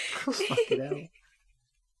fucking hell.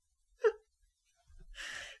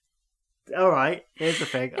 Alright, here's the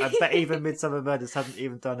thing. I bet even Midsummer Murders haven't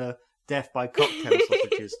even done a death by cocktail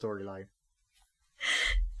sausages storyline.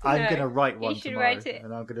 I'm going to write one tomorrow,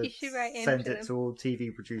 and I'm going to send it to all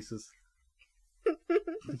TV producers.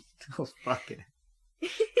 Oh, fuck it.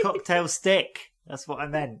 Cocktail stick. That's what I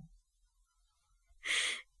meant.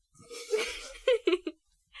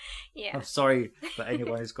 Yeah. I'm sorry for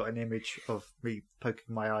anyone who's got an image of me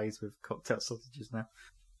poking my eyes with cocktail sausages now.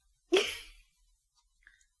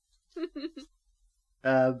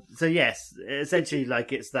 So yes, essentially,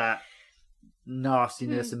 like, it's that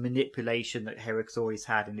nastiness and manipulation that Herrick's always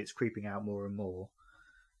had, and it's creeping out more and more.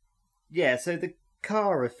 Yeah, so the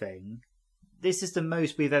Kara thing, this is the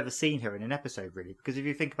most we've ever seen her in an episode, really, because if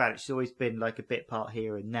you think about it, she's always been like a bit part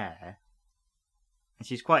here and there, and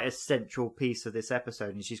she's quite a central piece of this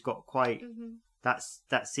episode, and she's got quite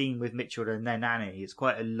that scene with Mitchell and then Annie. It's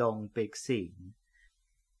quite a long, big scene,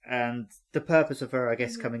 and the purpose of her, I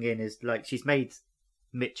guess, coming in is like she's made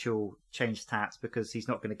Mitchell change tats because he's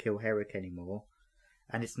not going to kill Herrick anymore,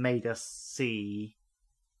 and it's made us see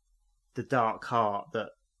the dark heart that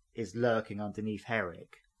is lurking underneath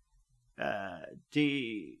Herrick. Do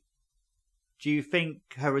you think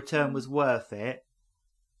her return was worth it,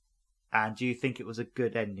 and do you think it was a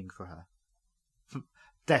good ending for her?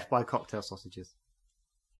 Death by cocktail sausages.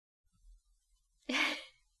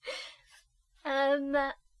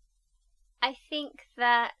 I think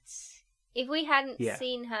that if we hadn't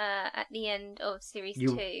seen her at the end of series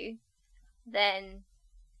 2, then,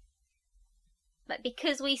 like,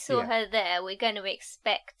 because we saw her there, we're going to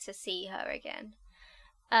expect to see her again.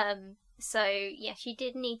 So yeah, she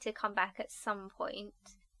did need to come back at some point.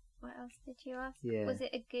 What else did you ask? Yeah. Was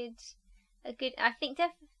it a good? I think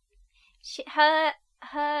her.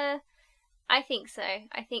 I think so.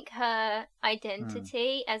 I think her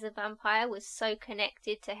identity as a vampire was so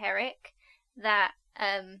connected to Herrick that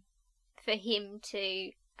for him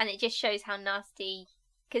to, and it just shows how nasty,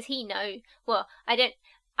 because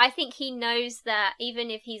I think he knows that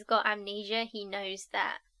even if he's got amnesia, he knows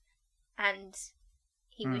that, and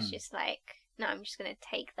he was just like, no, I'm just going to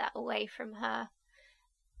take that away from her.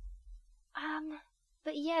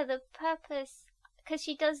 But yeah, the purpose, because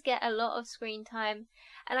she does get a lot of screen time,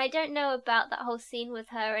 and I don't know about that whole scene with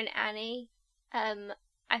her and Annie.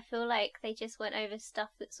 I feel like they just went over stuff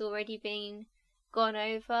that's already been gone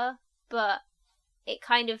over, but it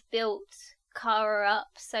kind of built Kara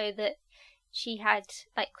up so that she had,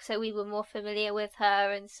 like, so we were more familiar with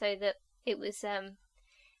her, and so that it was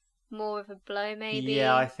more of a blow, maybe.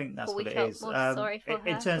 Yeah, I think that's what it is. We felt more sorry for her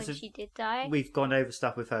in terms when of, she did die. We've gone over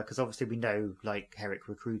stuff with her because obviously we know, like, Herrick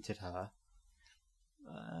recruited her.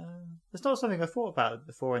 It's not something I thought about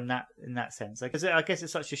before in that sense. Like, I guess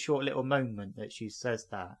it's such a short little moment that she says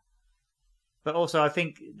that. But also, I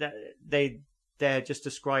think that they're just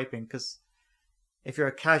describing, because if you're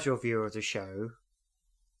a casual viewer of the show,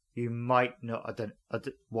 you might not. I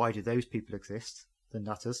don't. Why do those people exist? The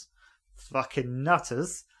nutters, fucking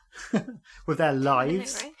nutters, with their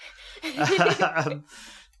lives. Right?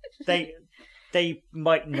 They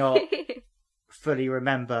might not fully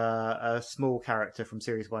remember a small character from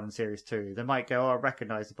series 1 and series 2. They might go, "Oh, I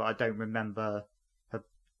recognise it, but I don't remember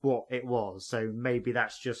what it was." So maybe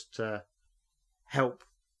that's just to help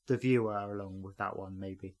the viewer along with that one,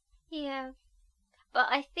 maybe. Yeah. But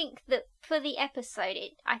I think that for the episode,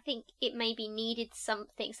 I think it maybe needed some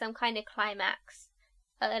kind of climax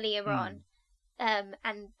earlier on, and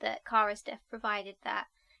that Kara's death provided that,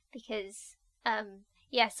 because,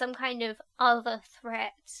 some kind of other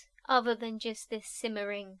threat, other than just this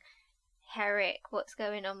simmering Herrick, what's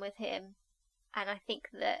going on with him, and I think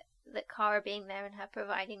that Kara being there and her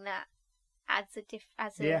providing that adds a kind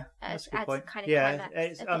of climax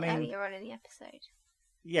earlier on in the episode.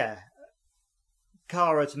 Yeah.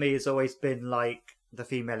 Kara to me has always been like the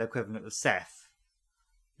female equivalent of Seth.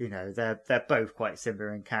 You know, they're both quite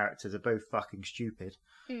similar in character. They're both fucking stupid.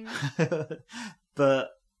 But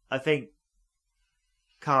I think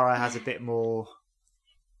Kara has a bit more.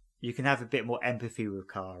 You can have a bit more empathy with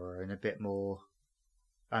Kara and a bit more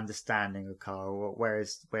understanding of Kara,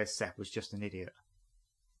 whereas Seth was just an idiot.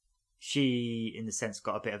 She, in the sense,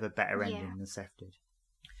 got a bit of a better ending than Seth did.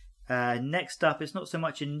 Next up, it's not so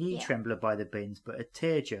much a knee trembler by the bins, but a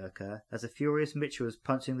tearjerker as a furious Mitchell is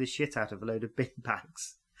punching the shit out of a load of bin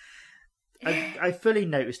bags. I fully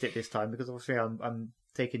noticed it this time because obviously I'm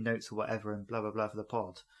taking notes or whatever and blah blah blah for the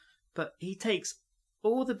pod. But he takes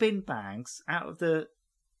all the bin bags out of the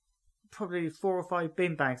probably 4 or 5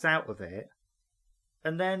 bin bags out of it,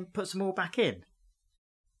 and then puts them all back in.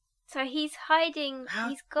 So he's hiding.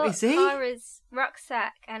 He's got Kara's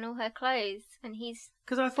rucksack and all her clothes, and he's.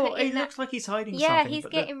 Because I thought it looks like he's hiding something. Yeah, he's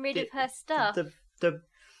getting rid of her stuff. The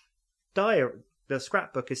diary, the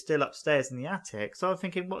scrapbook is still upstairs in the attic, so I'm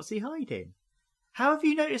thinking, what's he hiding? How have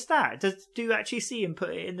you noticed that? Do you actually see him put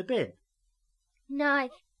it in the bin? No,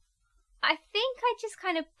 I think I just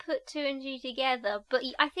kind of put 2 and 2 together, but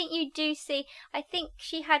I think you do see. I think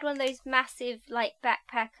she had one of those massive, like,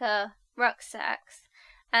 backpacker rucksacks,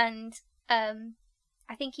 and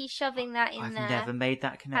I think he's shoving that in there. I've never made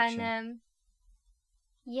that connection. And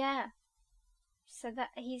yeah, so that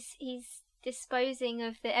he's disposing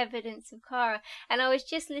of the evidence of Kara. And I was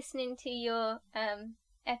just listening to your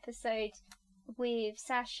episode with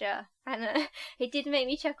Sasha, and it did make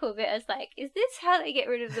me chuckle a bit. I was like, is this how they get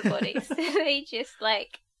rid of the bodies? They just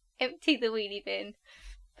like empty the wheelie bin,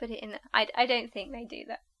 put it in. I don't think they do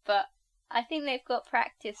that, but I think they've got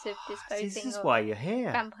practice of disposing of. This is why you're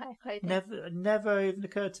here. Vampire clothing. Never even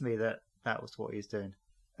occurred to me that was what he's doing.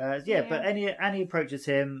 But Annie approaches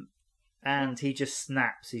him, and he just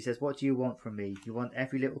snaps. He says, "What do you want from me? You want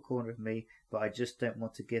every little corner of me, but I just don't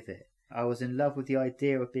want to give it. I was in love with the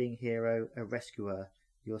idea of being a hero, a rescuer,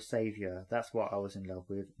 your saviour. That's what I was in love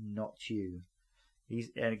with, not you."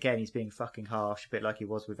 And again, he's being fucking harsh, a bit like he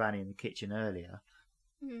was with Annie in the kitchen earlier.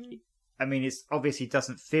 I mean, it obviously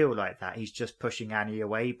doesn't feel like that. He's just pushing Annie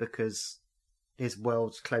away because his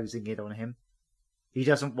world's closing in on him. He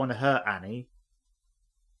doesn't want to hurt Annie.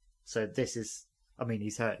 So this is... I mean,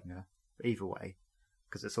 he's hurting her either way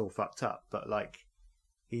because it's all fucked up. But, like,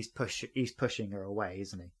 he's pushing her away,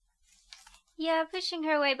 isn't he? Yeah, pushing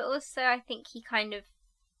her away, but also I think he kind of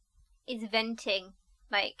is venting.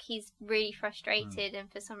 Like, he's really frustrated,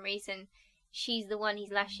 and for some reason, she's the one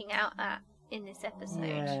he's lashing out at in this episode.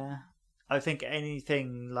 Yeah. I think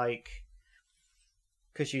anything like...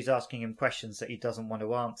 Because she's asking him questions that he doesn't want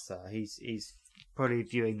to answer, he's probably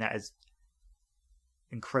viewing that as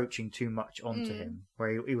encroaching too much onto him.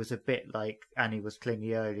 Where he was a bit like Annie was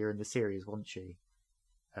clingy earlier in the series, wasn't she?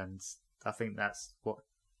 And I think that's what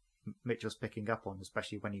Mitchell's picking up on,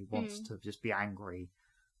 especially when he wants to just be angry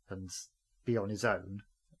and be on his own.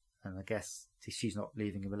 And I guess she's not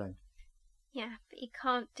leaving him alone. Yeah, but he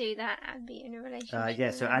can't do that and be in a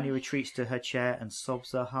relationship. So Annie retreats to her chair and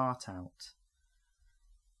sobs her heart out.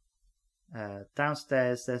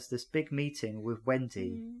 Downstairs, there's this big meeting with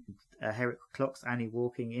Wendy. Herrick clocks Annie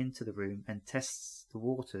walking into the room and tests the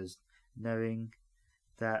waters, knowing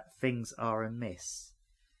that things are amiss.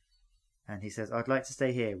 And he says, "I'd like to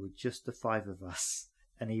stay here with just the 5 of us."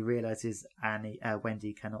 And he realises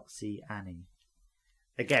Wendy cannot see Annie.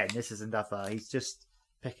 Again, this is another... He's just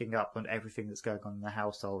picking up on everything that's going on in the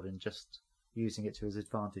household and just using it to his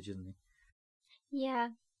advantage, isn't he? Yeah.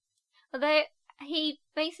 Although he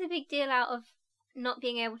makes a big deal out of not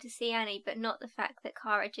being able to see Annie, but not the fact that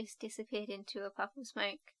Kara just disappeared into a puff of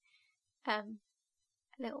smoke a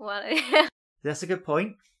little while ago. That's a good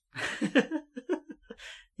point.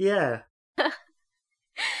 Yeah.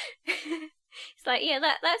 It's like, yeah,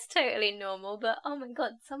 that's totally normal, but oh my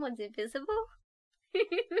god, someone's invisible.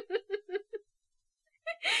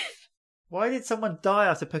 Why did someone die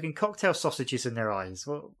after poking cocktail sausages in their eyes?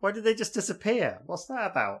 Why did they just disappear? What's that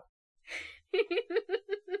about?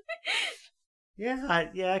 Yeah,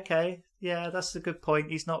 okay. Yeah, that's a good point.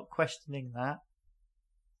 He's not questioning that.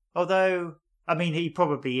 Although, I mean, he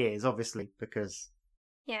probably is, obviously, because...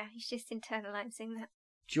 Yeah, he's just internalising that.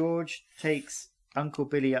 George takes Uncle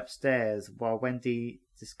Billy upstairs while Wendy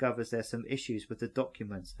discovers there's some issues with the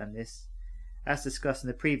documents, and this, as discussed in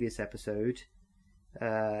the previous episode,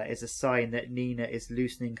 is a sign that Nina is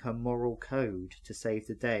loosening her moral code to save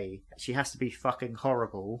the day. She has to be fucking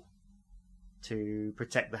horrible to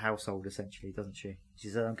protect the household, essentially, doesn't she? She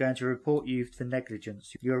said, I'm going to report you for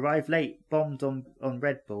negligence. You arrived late, bombed on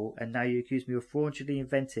Red Bull, and now you accuse me of fraudulently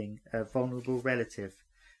inventing a vulnerable relative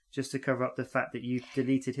just to cover up the fact that you've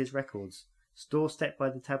deleted his records. Doorstep by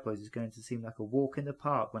the tabloids is going to seem like a walk in the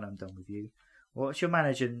park when I'm done with you. What's your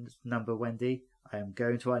manager's number, Wendy? I am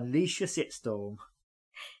going to unleash a shitstorm.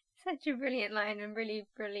 Such a brilliant line and really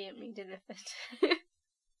brilliantly delivered.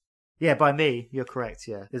 Yeah, by me, you're correct,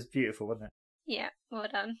 yeah. It's beautiful, wasn't it? Yeah, well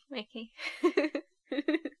done, Mickey.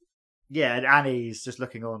 Yeah, and Annie's just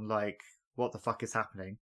looking on like, what the fuck is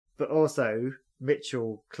happening? But also,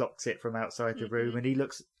 Mitchell clocks it from outside the room and he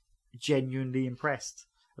looks genuinely impressed.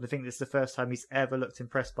 And I think this is the first time he's ever looked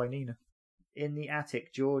impressed by Nina. In the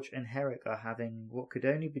attic, George and Herrick are having what could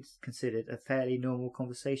only be considered a fairly normal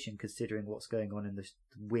conversation considering what's going on in this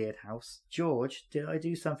weird house. George, did I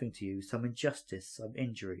do something to you? Some injustice? Some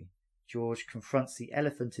injury? George confronts the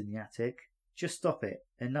elephant in the attic. Just stop it.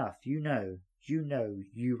 Enough. You know,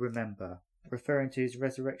 you remember. Referring to his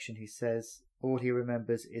resurrection, he says, all he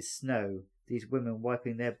remembers is snow, these women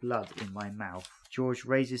wiping their blood in my mouth. George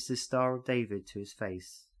raises the Star of David to his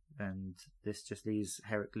face, and this just leaves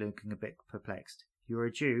Herrick looking a bit perplexed. You're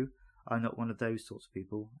a Jew? I'm not one of those sorts of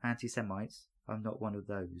people. Anti-Semites? I'm not one of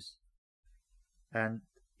those. And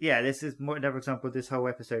yeah, this is another example of this whole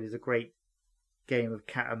episode is a great game of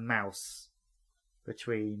cat and mouse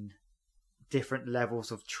between different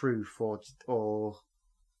levels of truth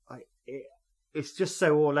it's just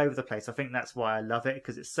so all over the place. I think that's why I love it,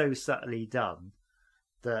 because it's so subtly done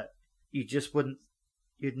that you'd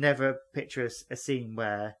never picture a scene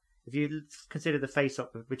where, if you consider the face-off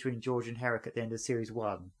between George and Herrick at the end of series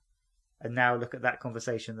 1 and now look at that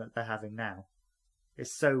conversation that they're having now,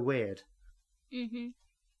 it's so weird. And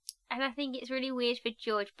I think it's really weird for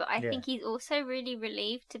George, but I think he's also really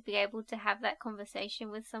relieved to be able to have that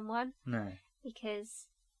conversation with someone. No. Because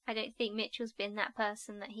I don't think Mitchell's been that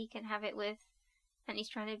person that he can have it with, and he's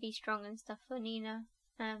trying to be strong and stuff for Nina.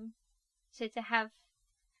 So to have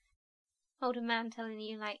older man telling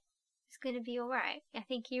you, like, it's going to be alright, I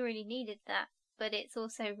think he really needed that. But it's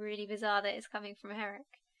also really bizarre that it's coming from Herrick.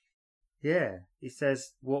 Yeah, he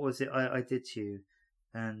says, what was it I did to you?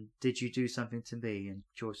 And did you do something to me? And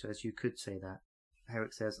George says, you could say that.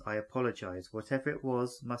 Herrick says, I apologise. Whatever it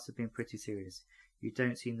was must have been pretty serious. You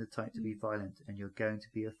don't seem the type to be violent, and you're going to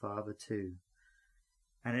be a father too.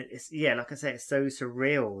 And it's, yeah, like I say, it's so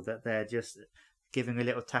surreal that they're just giving a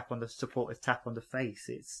little supportive tap on the face.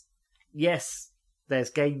 It's, yes,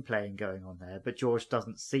 there's game playing going on there, but George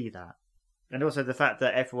doesn't see that. And also the fact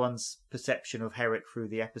that everyone's perception of Herrick through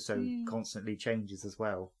the episode constantly changes as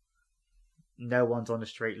well. No one's on a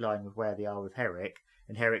straight line with where they are with Herrick,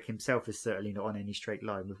 and Herrick himself is certainly not on any straight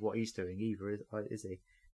line with what he's doing either, is he?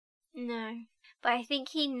 No, but I think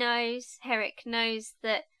Herrick knows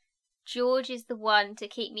that George is the one to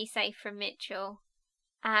keep me safe from Mitchell,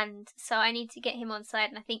 and so I need to get him on side,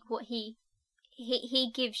 and I think what he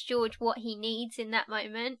gives George what he needs in that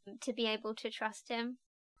moment to be able to trust him.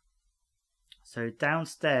 So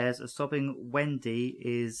downstairs, a sobbing Wendy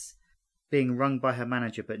is being rung by her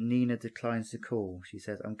manager, but Nina declines to call. She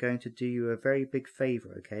says, I'm going to do you a very big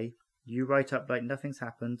favour, okay? You write up like nothing's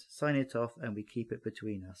happened, sign it off, and we keep it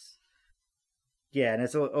between us. Yeah, and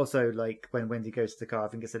it's also like when Wendy goes to the car, I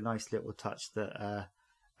think it's a nice little touch that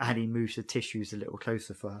Annie moves the tissues a little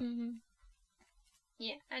closer for her.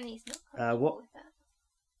 Yeah, Annie's not comfortable with that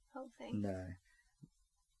whole thing. No.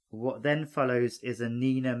 What then follows is a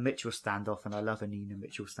Nina Mitchell standoff, and I love a Nina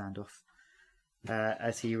Mitchell standoff,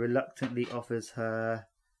 as he reluctantly offers her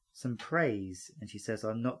some praise, and she says,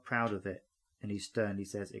 I'm not proud of it. And he sternly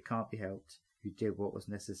says, it can't be helped. You did what was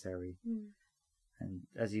necessary. And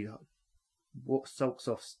as he sulks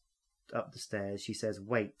off up the stairs, she says,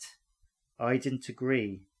 wait, I didn't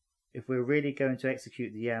agree. If we're really going to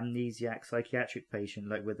execute the amnesiac psychiatric patient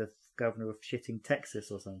like we're the governor of shitting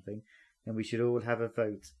Texas or something, then we should all have a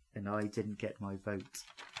vote. And I didn't get my vote.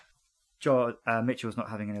 Mitchell's not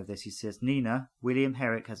having any of this. He says, Nina, William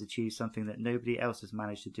Herrick has achieved something that nobody else has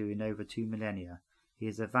managed to do in over 2 millennia. He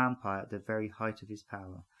is a vampire at the very height of his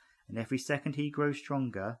power. And every second he grows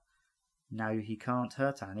stronger. Now he can't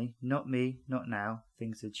hurt Annie. Not me, not now.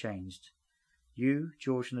 Things have changed. You,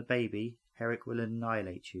 George and the baby, Herrick will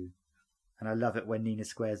annihilate you. And I love it when Nina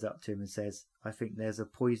squares up to him and says, I think there's a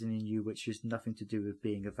poison in you which has nothing to do with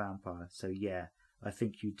being a vampire. So yeah, I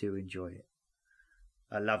think you do enjoy it.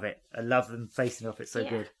 I love it. I love them facing off. It's so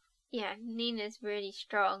good. Yeah, Nina's really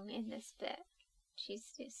strong in this bit.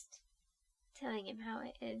 She's just telling him how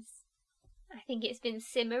it is. I think it's been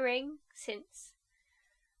simmering since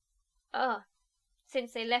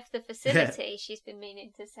they left the facility. She's been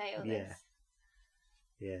meaning to say all this.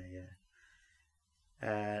 Yeah.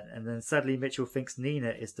 And then suddenly Mitchell thinks Nina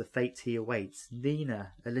is the fate he awaits.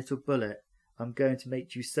 Nina, a little bullet. I'm going to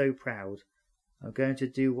make you so proud. I'm going to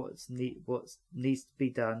do what needs to be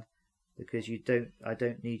done because I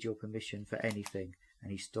don't need your permission for anything.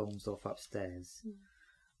 And he storms off upstairs.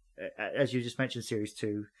 As you just mentioned, Series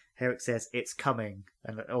 2, Herrick says, it's coming.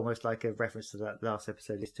 And almost like a reference to that last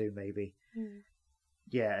episode, is 2 maybe.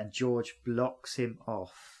 Yeah, and George blocks him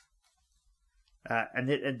off. And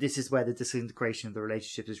this is where the disintegration of the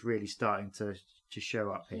relationship is really starting to show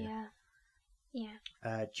up here.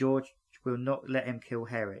 Yeah. George will not let him kill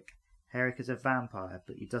Herrick. Herrick is a vampire,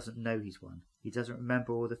 but he doesn't know he's one. He doesn't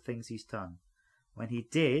remember all the things he's done. When he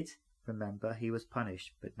did remember, he was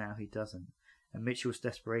punished, but now he doesn't. And Mitchell's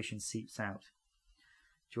desperation seeps out.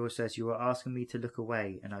 George says, you are asking me to look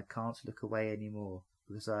away, and I can't look away anymore,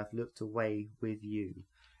 because I have looked away with you.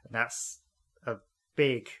 And that's a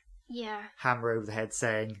big hammer over the head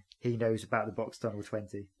saying he knows about the Box Tunnel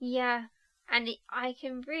 20. Yeah, and I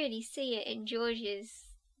can really see it in George's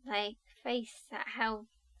face at how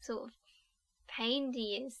sort of pained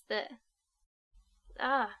he is that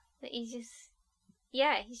he's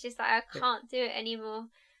just like, I can't do it anymore.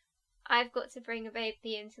 I've got to bring a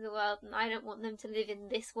baby into the world, and I don't want them to live in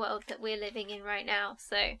this world that we're living in right now.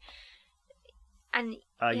 So, and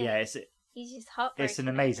he's just heartbroken. It's an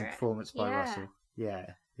amazing performance by Russell.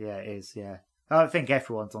 Yeah, it is. Yeah, I think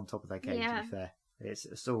everyone's on top of their game. To be fair,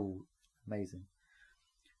 it's all amazing.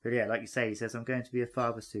 But yeah, like you say, he says, I'm going to be a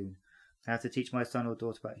father soon. I have to teach my son or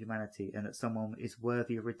daughter about humanity, and that someone is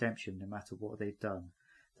worthy of redemption no matter what they've done.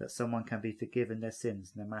 That someone can be forgiven their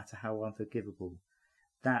sins no matter how unforgivable.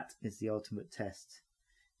 That is the ultimate test.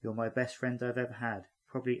 You're my best friend I've ever had,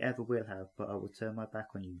 probably ever will have, but I will turn my back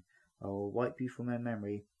on you. I will wipe you from my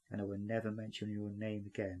memory, and I will never mention your name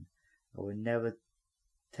again. I will never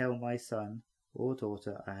tell my son or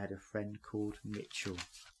daughter I had a friend called Mitchell.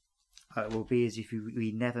 It will be as if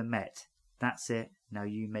we never met. That's it. Now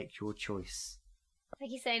you make your choice. Like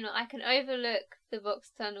he's saying, I can overlook the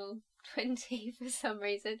Box Tunnel 20 for some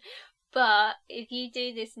reason, but if you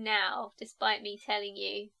do this now, despite me telling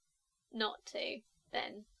you not to,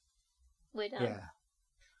 then we're done.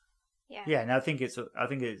 Yeah. And I think it's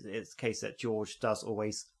the case that George does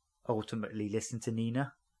always ultimately listen to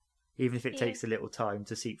Nina, even if it takes a little time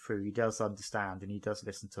to seep through. He does understand, and he does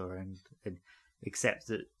listen to her, and accepts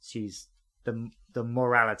that she's the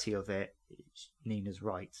morality of it. Nina's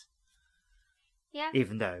right. Yeah.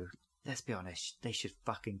 Even though, let's be honest, they should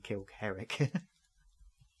fucking kill Herrick.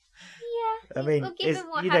 I mean, well, given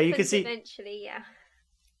what happens you can see, eventually,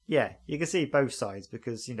 Yeah, you can see both sides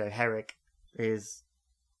because, Herrick is,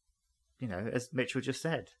 as Mitchell just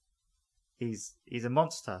said, he's a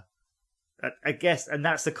monster. I guess, and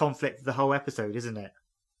that's the conflict of the whole episode, isn't it?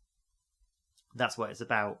 That's what it's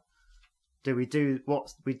about. Do we do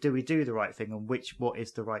the right thing, and what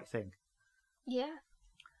is the right thing? Yeah.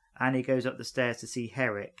 Annie goes up the stairs to see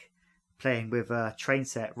Herrick playing with a train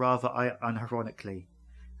set rather unironically.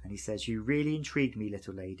 And he says, you really intrigue me,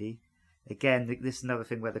 little lady. Again, this is another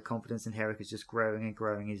thing where the confidence in Herrick is just growing and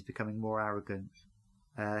growing. He's becoming more arrogant.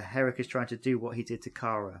 Herrick is trying to do what he did to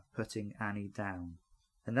Kara, putting Annie down.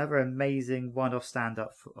 Another amazing one-off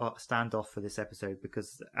standoff for this episode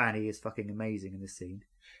because Annie is fucking amazing in this scene.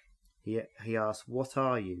 He asks, what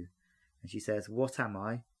are you? And she says, what am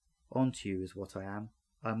I? Onto you is what I am.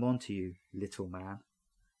 I'm onto you, little man.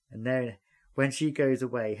 And then when she goes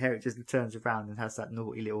away, Herrick just turns around and has that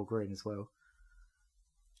naughty little grin as well.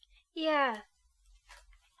 Yeah.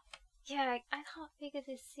 Yeah, I can't figure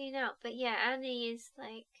this scene out, but yeah, Annie is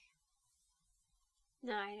like...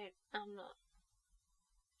 No, I'm not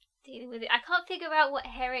dealing with it. I can't figure out what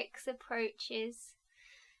Herrick's approach is.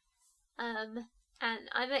 And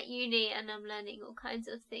I'm at uni and I'm learning all kinds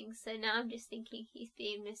of things, so now I'm just thinking he's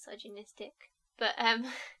being misogynistic. But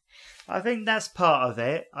I think that's part of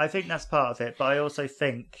it. But I also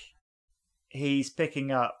think he's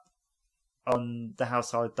picking up on the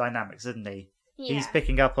household dynamics, isn't he? Yeah. He's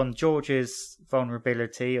picking up on George's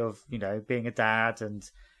vulnerability of, being a dad and,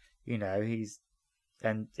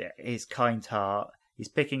 and his kind heart. He's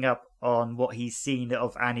picking up on what he's seen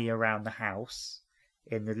of Annie around the house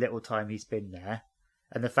in the little time he's been there.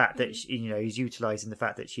 And the fact that, he's utilising the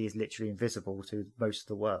fact that she is literally invisible to most of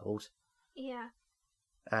the world. Yeah.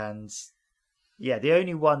 And, the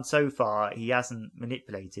only one so far he hasn't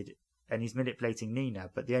manipulated, and he's manipulating Nina,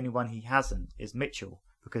 but the only one he hasn't is Mitchell,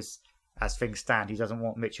 because as things stand, he doesn't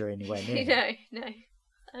want Mitchell anywhere near him. No.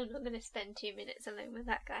 I'm not going to spend 2 minutes alone with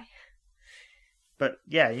that guy. But,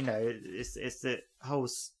 it's the whole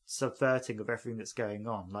subverting of everything that's going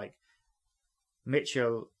on. Like,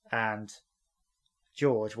 Mitchell and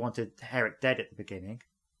George wanted Herrick dead at the beginning.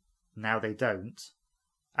 Now they don't.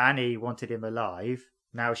 Annie wanted him alive.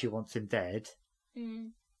 Now she wants him dead.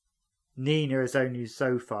 Mm. Nina is only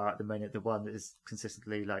so far at the minute the one that is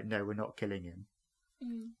consistently like, no, we're not killing him.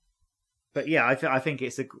 Mm. But yeah, I think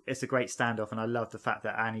it's a great standoff, and I love the fact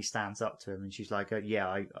that Annie stands up to him and she's like,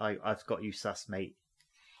 I've got you sus, mate.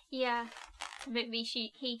 Yeah, maybe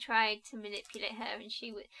he tried to manipulate her, and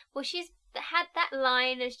she would. Well, she's had that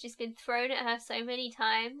line has just been thrown at her so many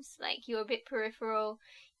times, like you're a bit peripheral,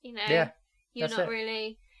 Yeah, you're not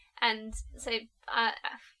really, and so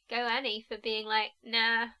go Annie for being like,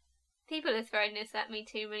 nah, people have thrown this at me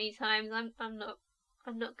too many times. I'm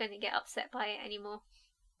not going to get upset by it anymore.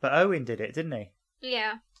 But Owen did it, didn't he?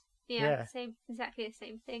 Yeah. Exactly the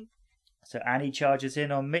same thing. So Annie charges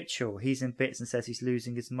in on Mitchell. He's in bits and says he's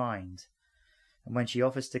losing his mind. And when she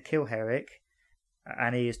offers to kill Herrick,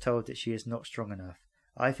 Annie is told that she is not strong enough.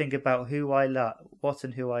 I think about who I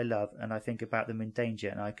love, and I think about them in danger,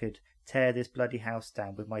 and I could tear this bloody house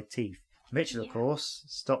down with my teeth. Mitchell, of course,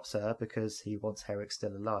 stops her because he wants Herrick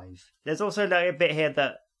still alive. There's also a bit here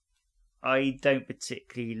that I don't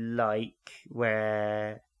particularly like,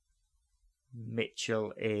 where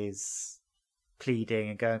Mitchell is pleading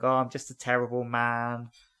and going, I'm just a terrible man,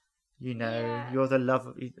 you're the love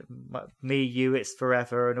of me, you, it's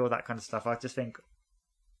forever, and all that kind of stuff. I just think,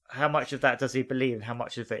 how much of that does he believe, and how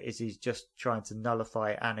much of it is he just trying to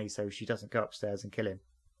nullify Annie so she doesn't go upstairs and kill him?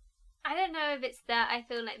 I don't know if it's that. I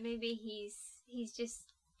feel like maybe he's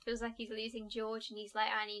just feels like he's losing George, and he's like,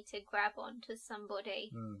 I need to grab onto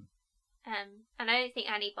somebody. And I don't think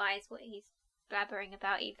Annie buys what he's blabbering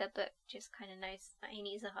about either, but just kind of knows that he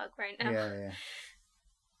needs a hug right now. Yeah.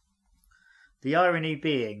 The irony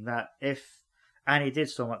being that if Annie did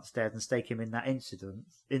storm up the stairs and stake him in that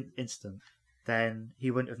instant, then he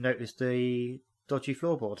wouldn't have noticed the dodgy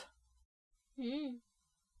floorboard.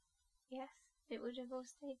 Yes, it would have all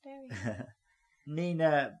stayed buried.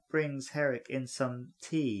 Nina brings Herrick in some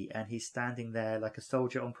tea, and he's standing there like a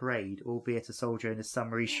soldier on parade, albeit a soldier in a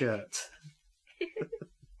summery shirt.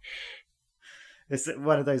 It's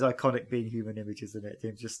one of those iconic being human images, isn't it?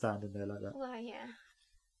 Him just standing there like that. Well, yeah.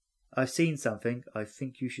 I've seen something. I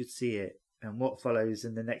think you should see it. And what follows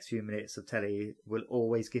in the next few minutes of telly will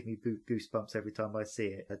always give me goosebumps every time I see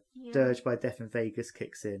it. A dirge by Death in Vegas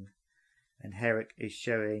kicks in, and Herrick is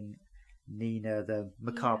showing Nina the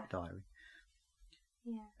macabre diary.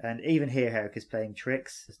 Yeah. And even here, Herrick is playing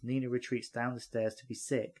tricks. As Nina retreats down the stairs to be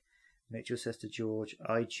sick, Mitchell says to George,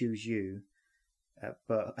 I choose you.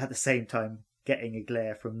 But at the same time, getting a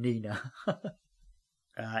glare from Nina.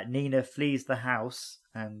 Nina flees the house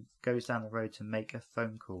and goes down the road to make a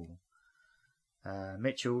phone call.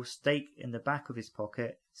 Mitchell, stake in the back of his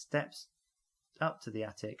pocket, steps up to the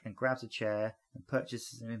attic and grabs a chair and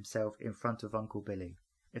purchases himself in front of Uncle Billy.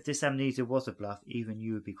 If this amnesia was a bluff, even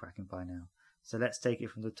you would be cracking by now. So let's take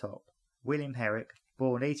it from the top. William Herrick,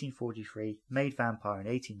 born 1843, made vampire in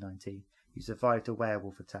 1890, who survived a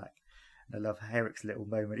werewolf attack. And I love Herrick's little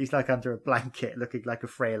moment. He's like under a blanket, looking like a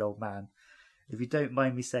frail old man. If you don't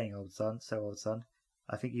mind me saying, old son,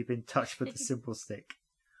 I think you've been touched with the simple stick.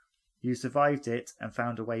 You survived it and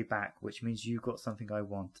found a way back, which means you got something I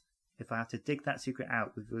want. If I have to dig that secret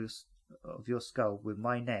out of your skull with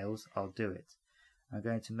my nails, I'll do it. I'm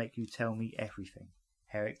going to make you tell me everything.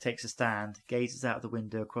 Herrick takes a stand, gazes out the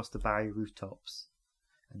window across the Barry rooftops,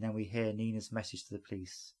 and then we hear Nina's message to the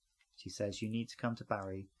police. She says, you need to come to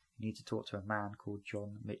Barry. You need to talk to a man called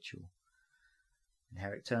John Mitchell. And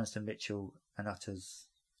Herrick turns to Mitchell and utters,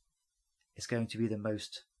 it's going to be the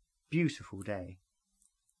most beautiful day.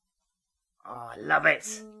 Oh, I love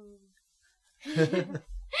it!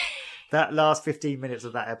 That last 15 minutes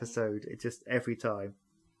of that episode, it just every time.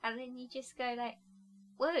 And then you just go like,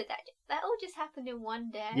 whoa, that all just happened in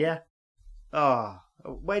one day. Yeah. Oh,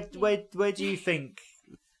 where do you think...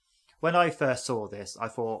 When I first saw this, I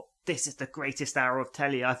thought, this is the greatest hour of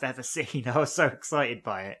telly I've ever seen. I was so excited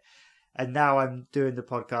by it. And now I'm doing the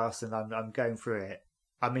podcast and I'm going through it.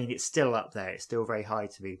 I mean, it's still up there. It's still very high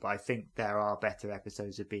to me, but I think there are better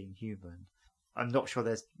episodes of Being Human. I'm not sure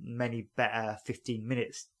there's many better 15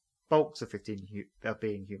 minutes, bulks of 15 of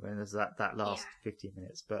Being Human as that last 15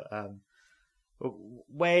 minutes. But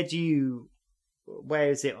where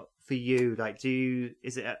is it for you? Like,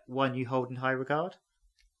 is it one you hold in high regard?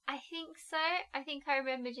 I think so. I think I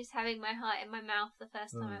remember just having my heart in my mouth the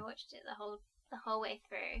first time I watched it the whole way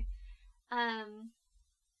through.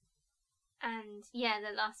 And yeah,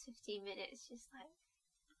 the last 15 minutes, just like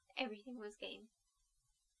everything was getting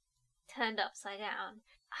turned upside down.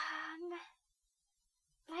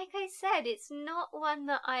 Like I said, it's not one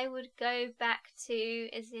that I would go back to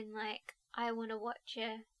as in like, I want to watch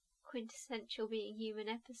a quintessential Being Human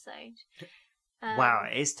episode. Wow,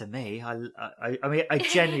 it is to me. I mean, I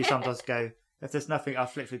genuinely sometimes go, if there's nothing, I'll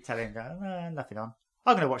flip through the telly and go, nothing on.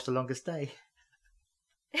 I'm going to watch The Longest Day.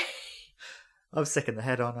 I'm sick in the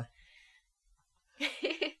head, aren't I?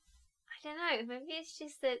 I don't know. Maybe it's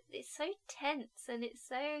just that it's so tense and it's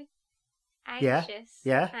so anxious.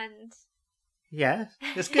 Yeah. And yeah,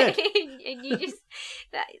 it's good. and you just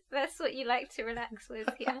that's what you like to relax with,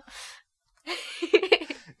 yeah.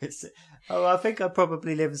 I think I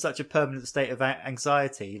probably live in such a permanent state of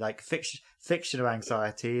anxiety. Like fictional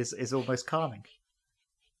anxiety is almost calming.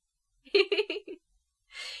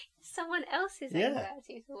 Someone else's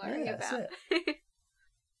anxiety to worry about.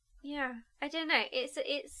 Yeah, I don't know.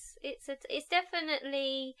 It's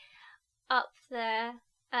definitely up there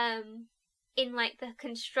in like the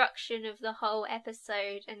construction of the whole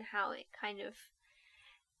episode and how it kind of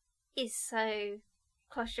is so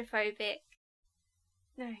claustrophobic.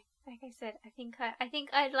 No, like I said, I think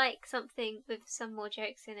I'd like something with some more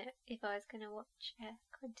jokes in it if I was going to watch a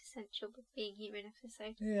quintessential Being Human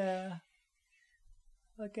episode. Yeah.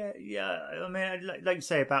 Okay. Yeah. I mean, like you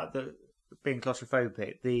say about the being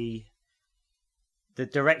claustrophobic, the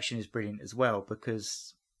direction is brilliant as well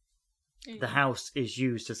because the house is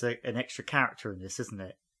used as an extra character in this, isn't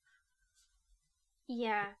it?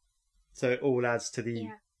 Yeah. So it all adds to the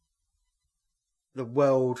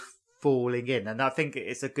world falling in, and I think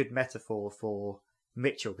it's a good metaphor for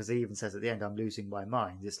Mitchell because he even says at the end, "I'm losing my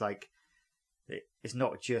mind." It's like it's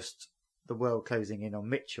not just the world closing in on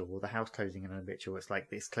Mitchell or the house closing in on Mitchell. It's like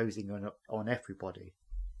it's closing on everybody.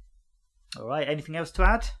 All right. Anything else to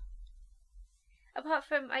add? Apart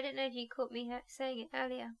from, I don't know if you caught me saying it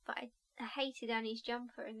earlier, but I hated Annie's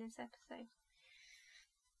jumper in this episode.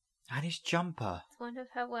 Annie's jumper? It's one of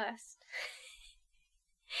her worst.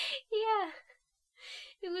 Yeah.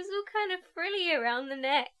 It was all kind of frilly around the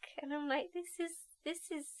neck. And I'm like,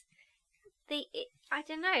 I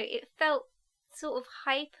don't know, it felt sort of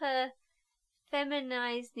hyper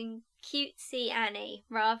feminized and cutesy Annie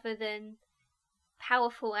rather than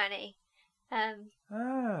powerful Annie.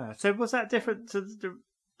 So was that different to the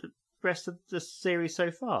rest of the series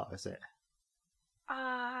so far, is it?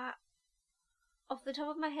 Off the top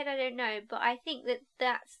of my head, I don't know, but I think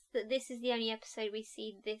that this is the only episode we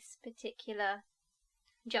see this particular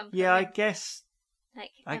jumper. Yeah, in.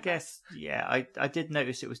 I guess. Yeah, I did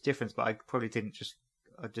notice it was different, but I probably didn't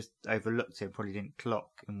I just overlooked it and probably didn't clock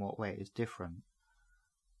in what way it is different.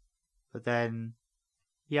 But then,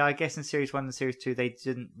 yeah, I guess in Series 1 and Series 2 they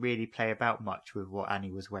didn't really play about much with what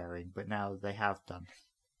Annie was wearing, but now they have done.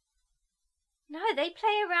 No, they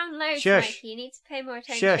play around loads, Shush. Mikey. You need to pay more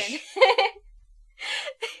attention. Shush.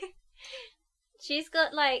 She's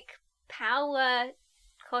got, like, power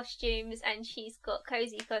costumes and she's got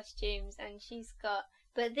cozy costumes and she's got...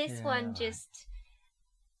 But this one just...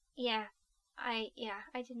 I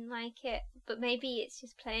didn't like it. But maybe it's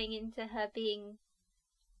just playing into her being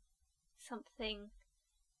something...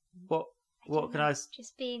 What can I...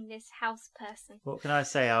 Just being this house person. What can I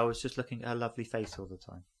say? I was just looking at her lovely face all the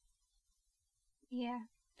time. Yeah.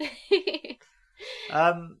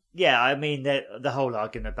 I mean, the whole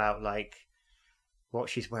argument about, like, what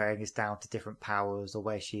she's wearing is down to different powers or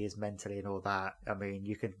where she is mentally and all that. I mean,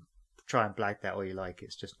 you can try and blag that all you like.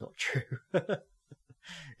 It's just not true.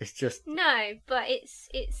 It's just... No, but it's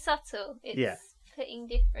subtle. It's putting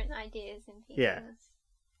different ideas in people's heads.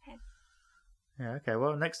 Yeah, okay.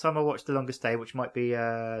 Well, next time I'll watch The Longest Day, which might be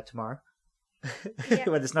tomorrow. Yeah.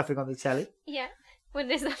 When there's nothing on the telly. Yeah, when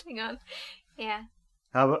there's nothing on. Yeah.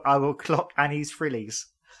 I will clock Annie's frillies.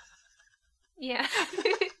 Yeah.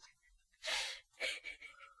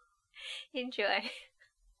 Enjoy.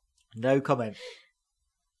 No comment.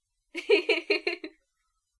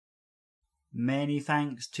 Many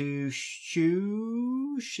thanks to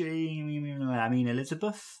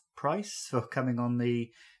Elizabeth Price for coming on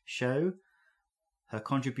the show. Her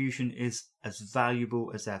contribution is as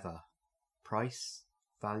valuable as ever. price,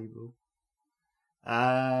 valuable.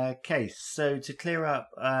 Okay, so to clear up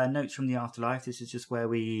notes from the afterlife, this is just where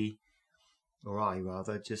we, or I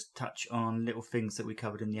rather, just touch on little things that we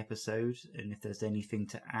covered in the episode, and if there's anything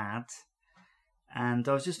to add. And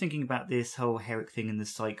I was just thinking about this whole Herrick thing in the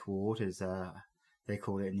psych ward, as they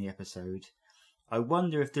call it in the episode. I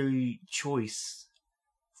wonder if the choice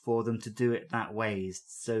for them to do it that way is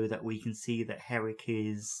so that we can see that Herrick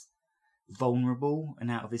is vulnerable and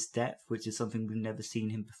out of his depth, which is something we've never seen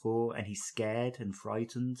him before, and he's scared and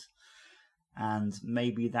frightened, and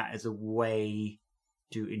maybe that is a way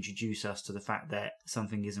to introduce us to the fact that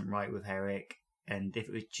something isn't right with Herrick. And if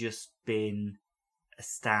it had just been a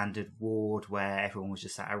standard ward where everyone was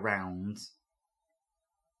just sat around,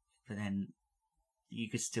 but then you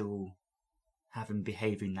could still have him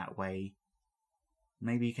behaving that way.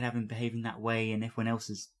 Maybe you can have him behaving that way and everyone else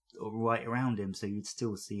is right around him, so you'd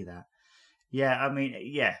still see that. Yeah, I mean,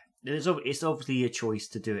 yeah, it's obviously a choice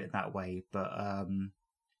to do it that way, but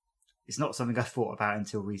it's not something I've thought about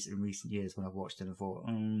until recent years when I've watched it and thought,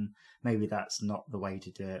 maybe that's not the way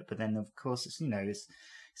to do it. But then, of course, it's, it's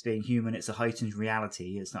being human, it's a heightened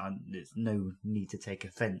reality. There's no need to take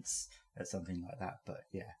offence at something like that. But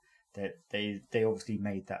yeah, they obviously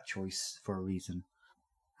made that choice for a reason.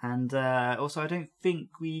 And also, I don't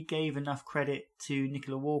think we gave enough credit to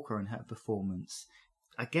Nicola Walker and her performance.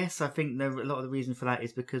 I think a lot of the reason for that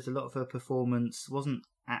is because a lot of her performance wasn't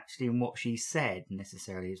actually in what she said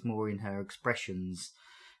necessarily. It's more in her expressions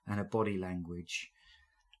and her body language.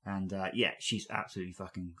 And yeah, she's absolutely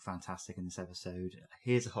fucking fantastic in this episode.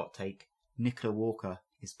 Here's a hot take. Nicola Walker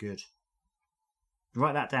is good.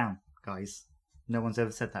 Write that down, guys. No one's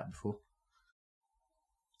ever said that before.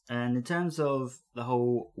 And in terms of the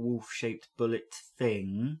whole wolf-shaped bullet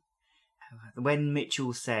thing, when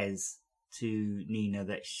Mitchell says to Nina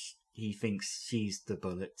that he thinks she's the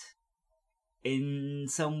bullet, in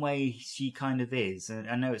some way she kind of is. And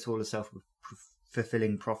I know it's all a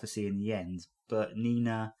self-fulfilling prophecy in the end, but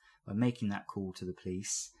Nina, by making that call to the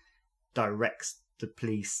police, directs the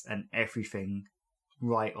police and everything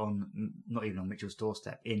right on, not even on Mitchell's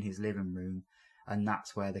doorstep, in his living room, and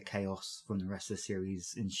that's where the chaos from the rest of the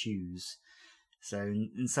series ensues. So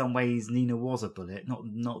in some ways Nina was a bullet,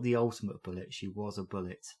 not the ultimate bullet, she was a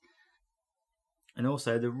bullet. And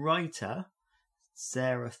also the writer,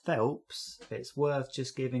 Sarah Phelps, it's worth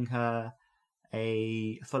just giving her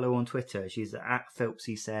a follow on Twitter. She's at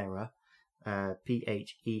Phelpsy Sarah,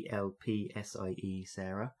 PHELPSIE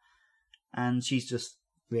Sarah, and she's just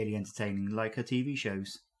really entertaining, like her TV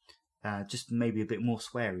shows. Just maybe a bit more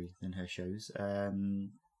sweary than her shows.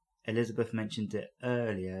 Elizabeth mentioned it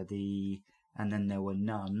earlier, And Then There Were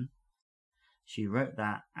None. She wrote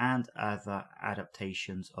that and other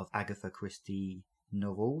adaptations of Agatha Christie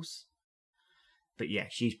novels. But yeah,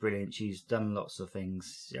 she's brilliant. She's done lots of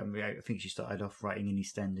things. I think she started off writing in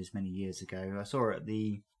EastEnders many years ago. I saw her at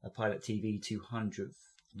the Pilot TV 200th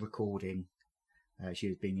recording. She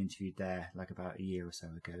was being interviewed there like about a year or so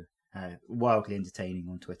ago. Wildly entertaining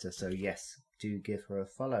on Twitter. So yes, do give her a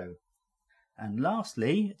follow. And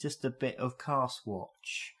lastly, just a bit of Cast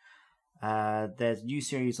Watch. There's a new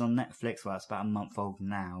series on Netflix, well, it's about a month old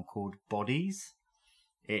now, called Bodies.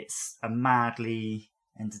 It's a madly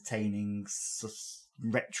entertaining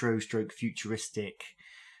retro-futuristic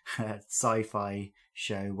sci-fi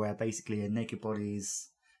show where basically a naked body is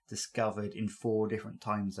discovered in 4 different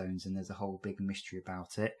time zones, and there's a whole big mystery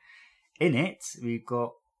about it. In it, we've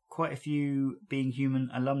got quite a few Being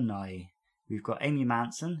Human alumni. We've got Amy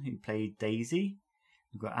Manson, who played Daisy.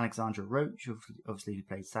 We've got Alexandra Roach, obviously, who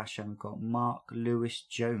played Sasha. And we've got Mark Lewis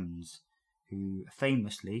Jones, who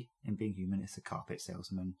famously, in Being Human, is a carpet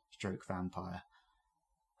salesman, stroke vampire,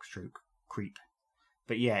 stroke creep.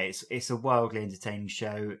 But yeah, it's a wildly entertaining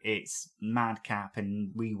show. It's madcap,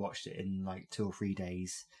 and we watched it in like 2 or 3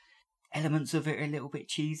 days. Elements of it are a little bit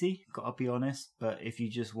cheesy, gotta be honest, but if you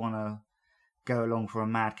just want to go along for a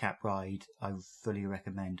madcap ride, I fully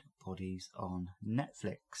recommend Bodies on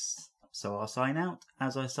Netflix. So I'll sign out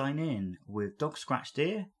as I sign in with Dog Scratched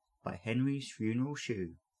Ear by Henry's Funeral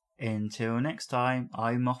Shoe. Until next time,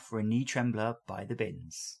 I'm off for a knee trembler by the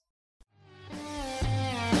bins.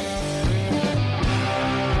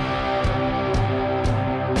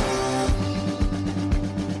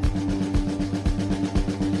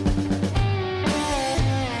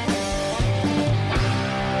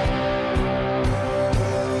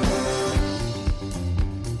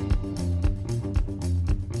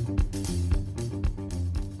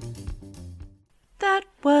 That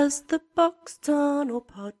was the Box Tunnel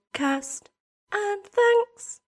Podcast, and thanks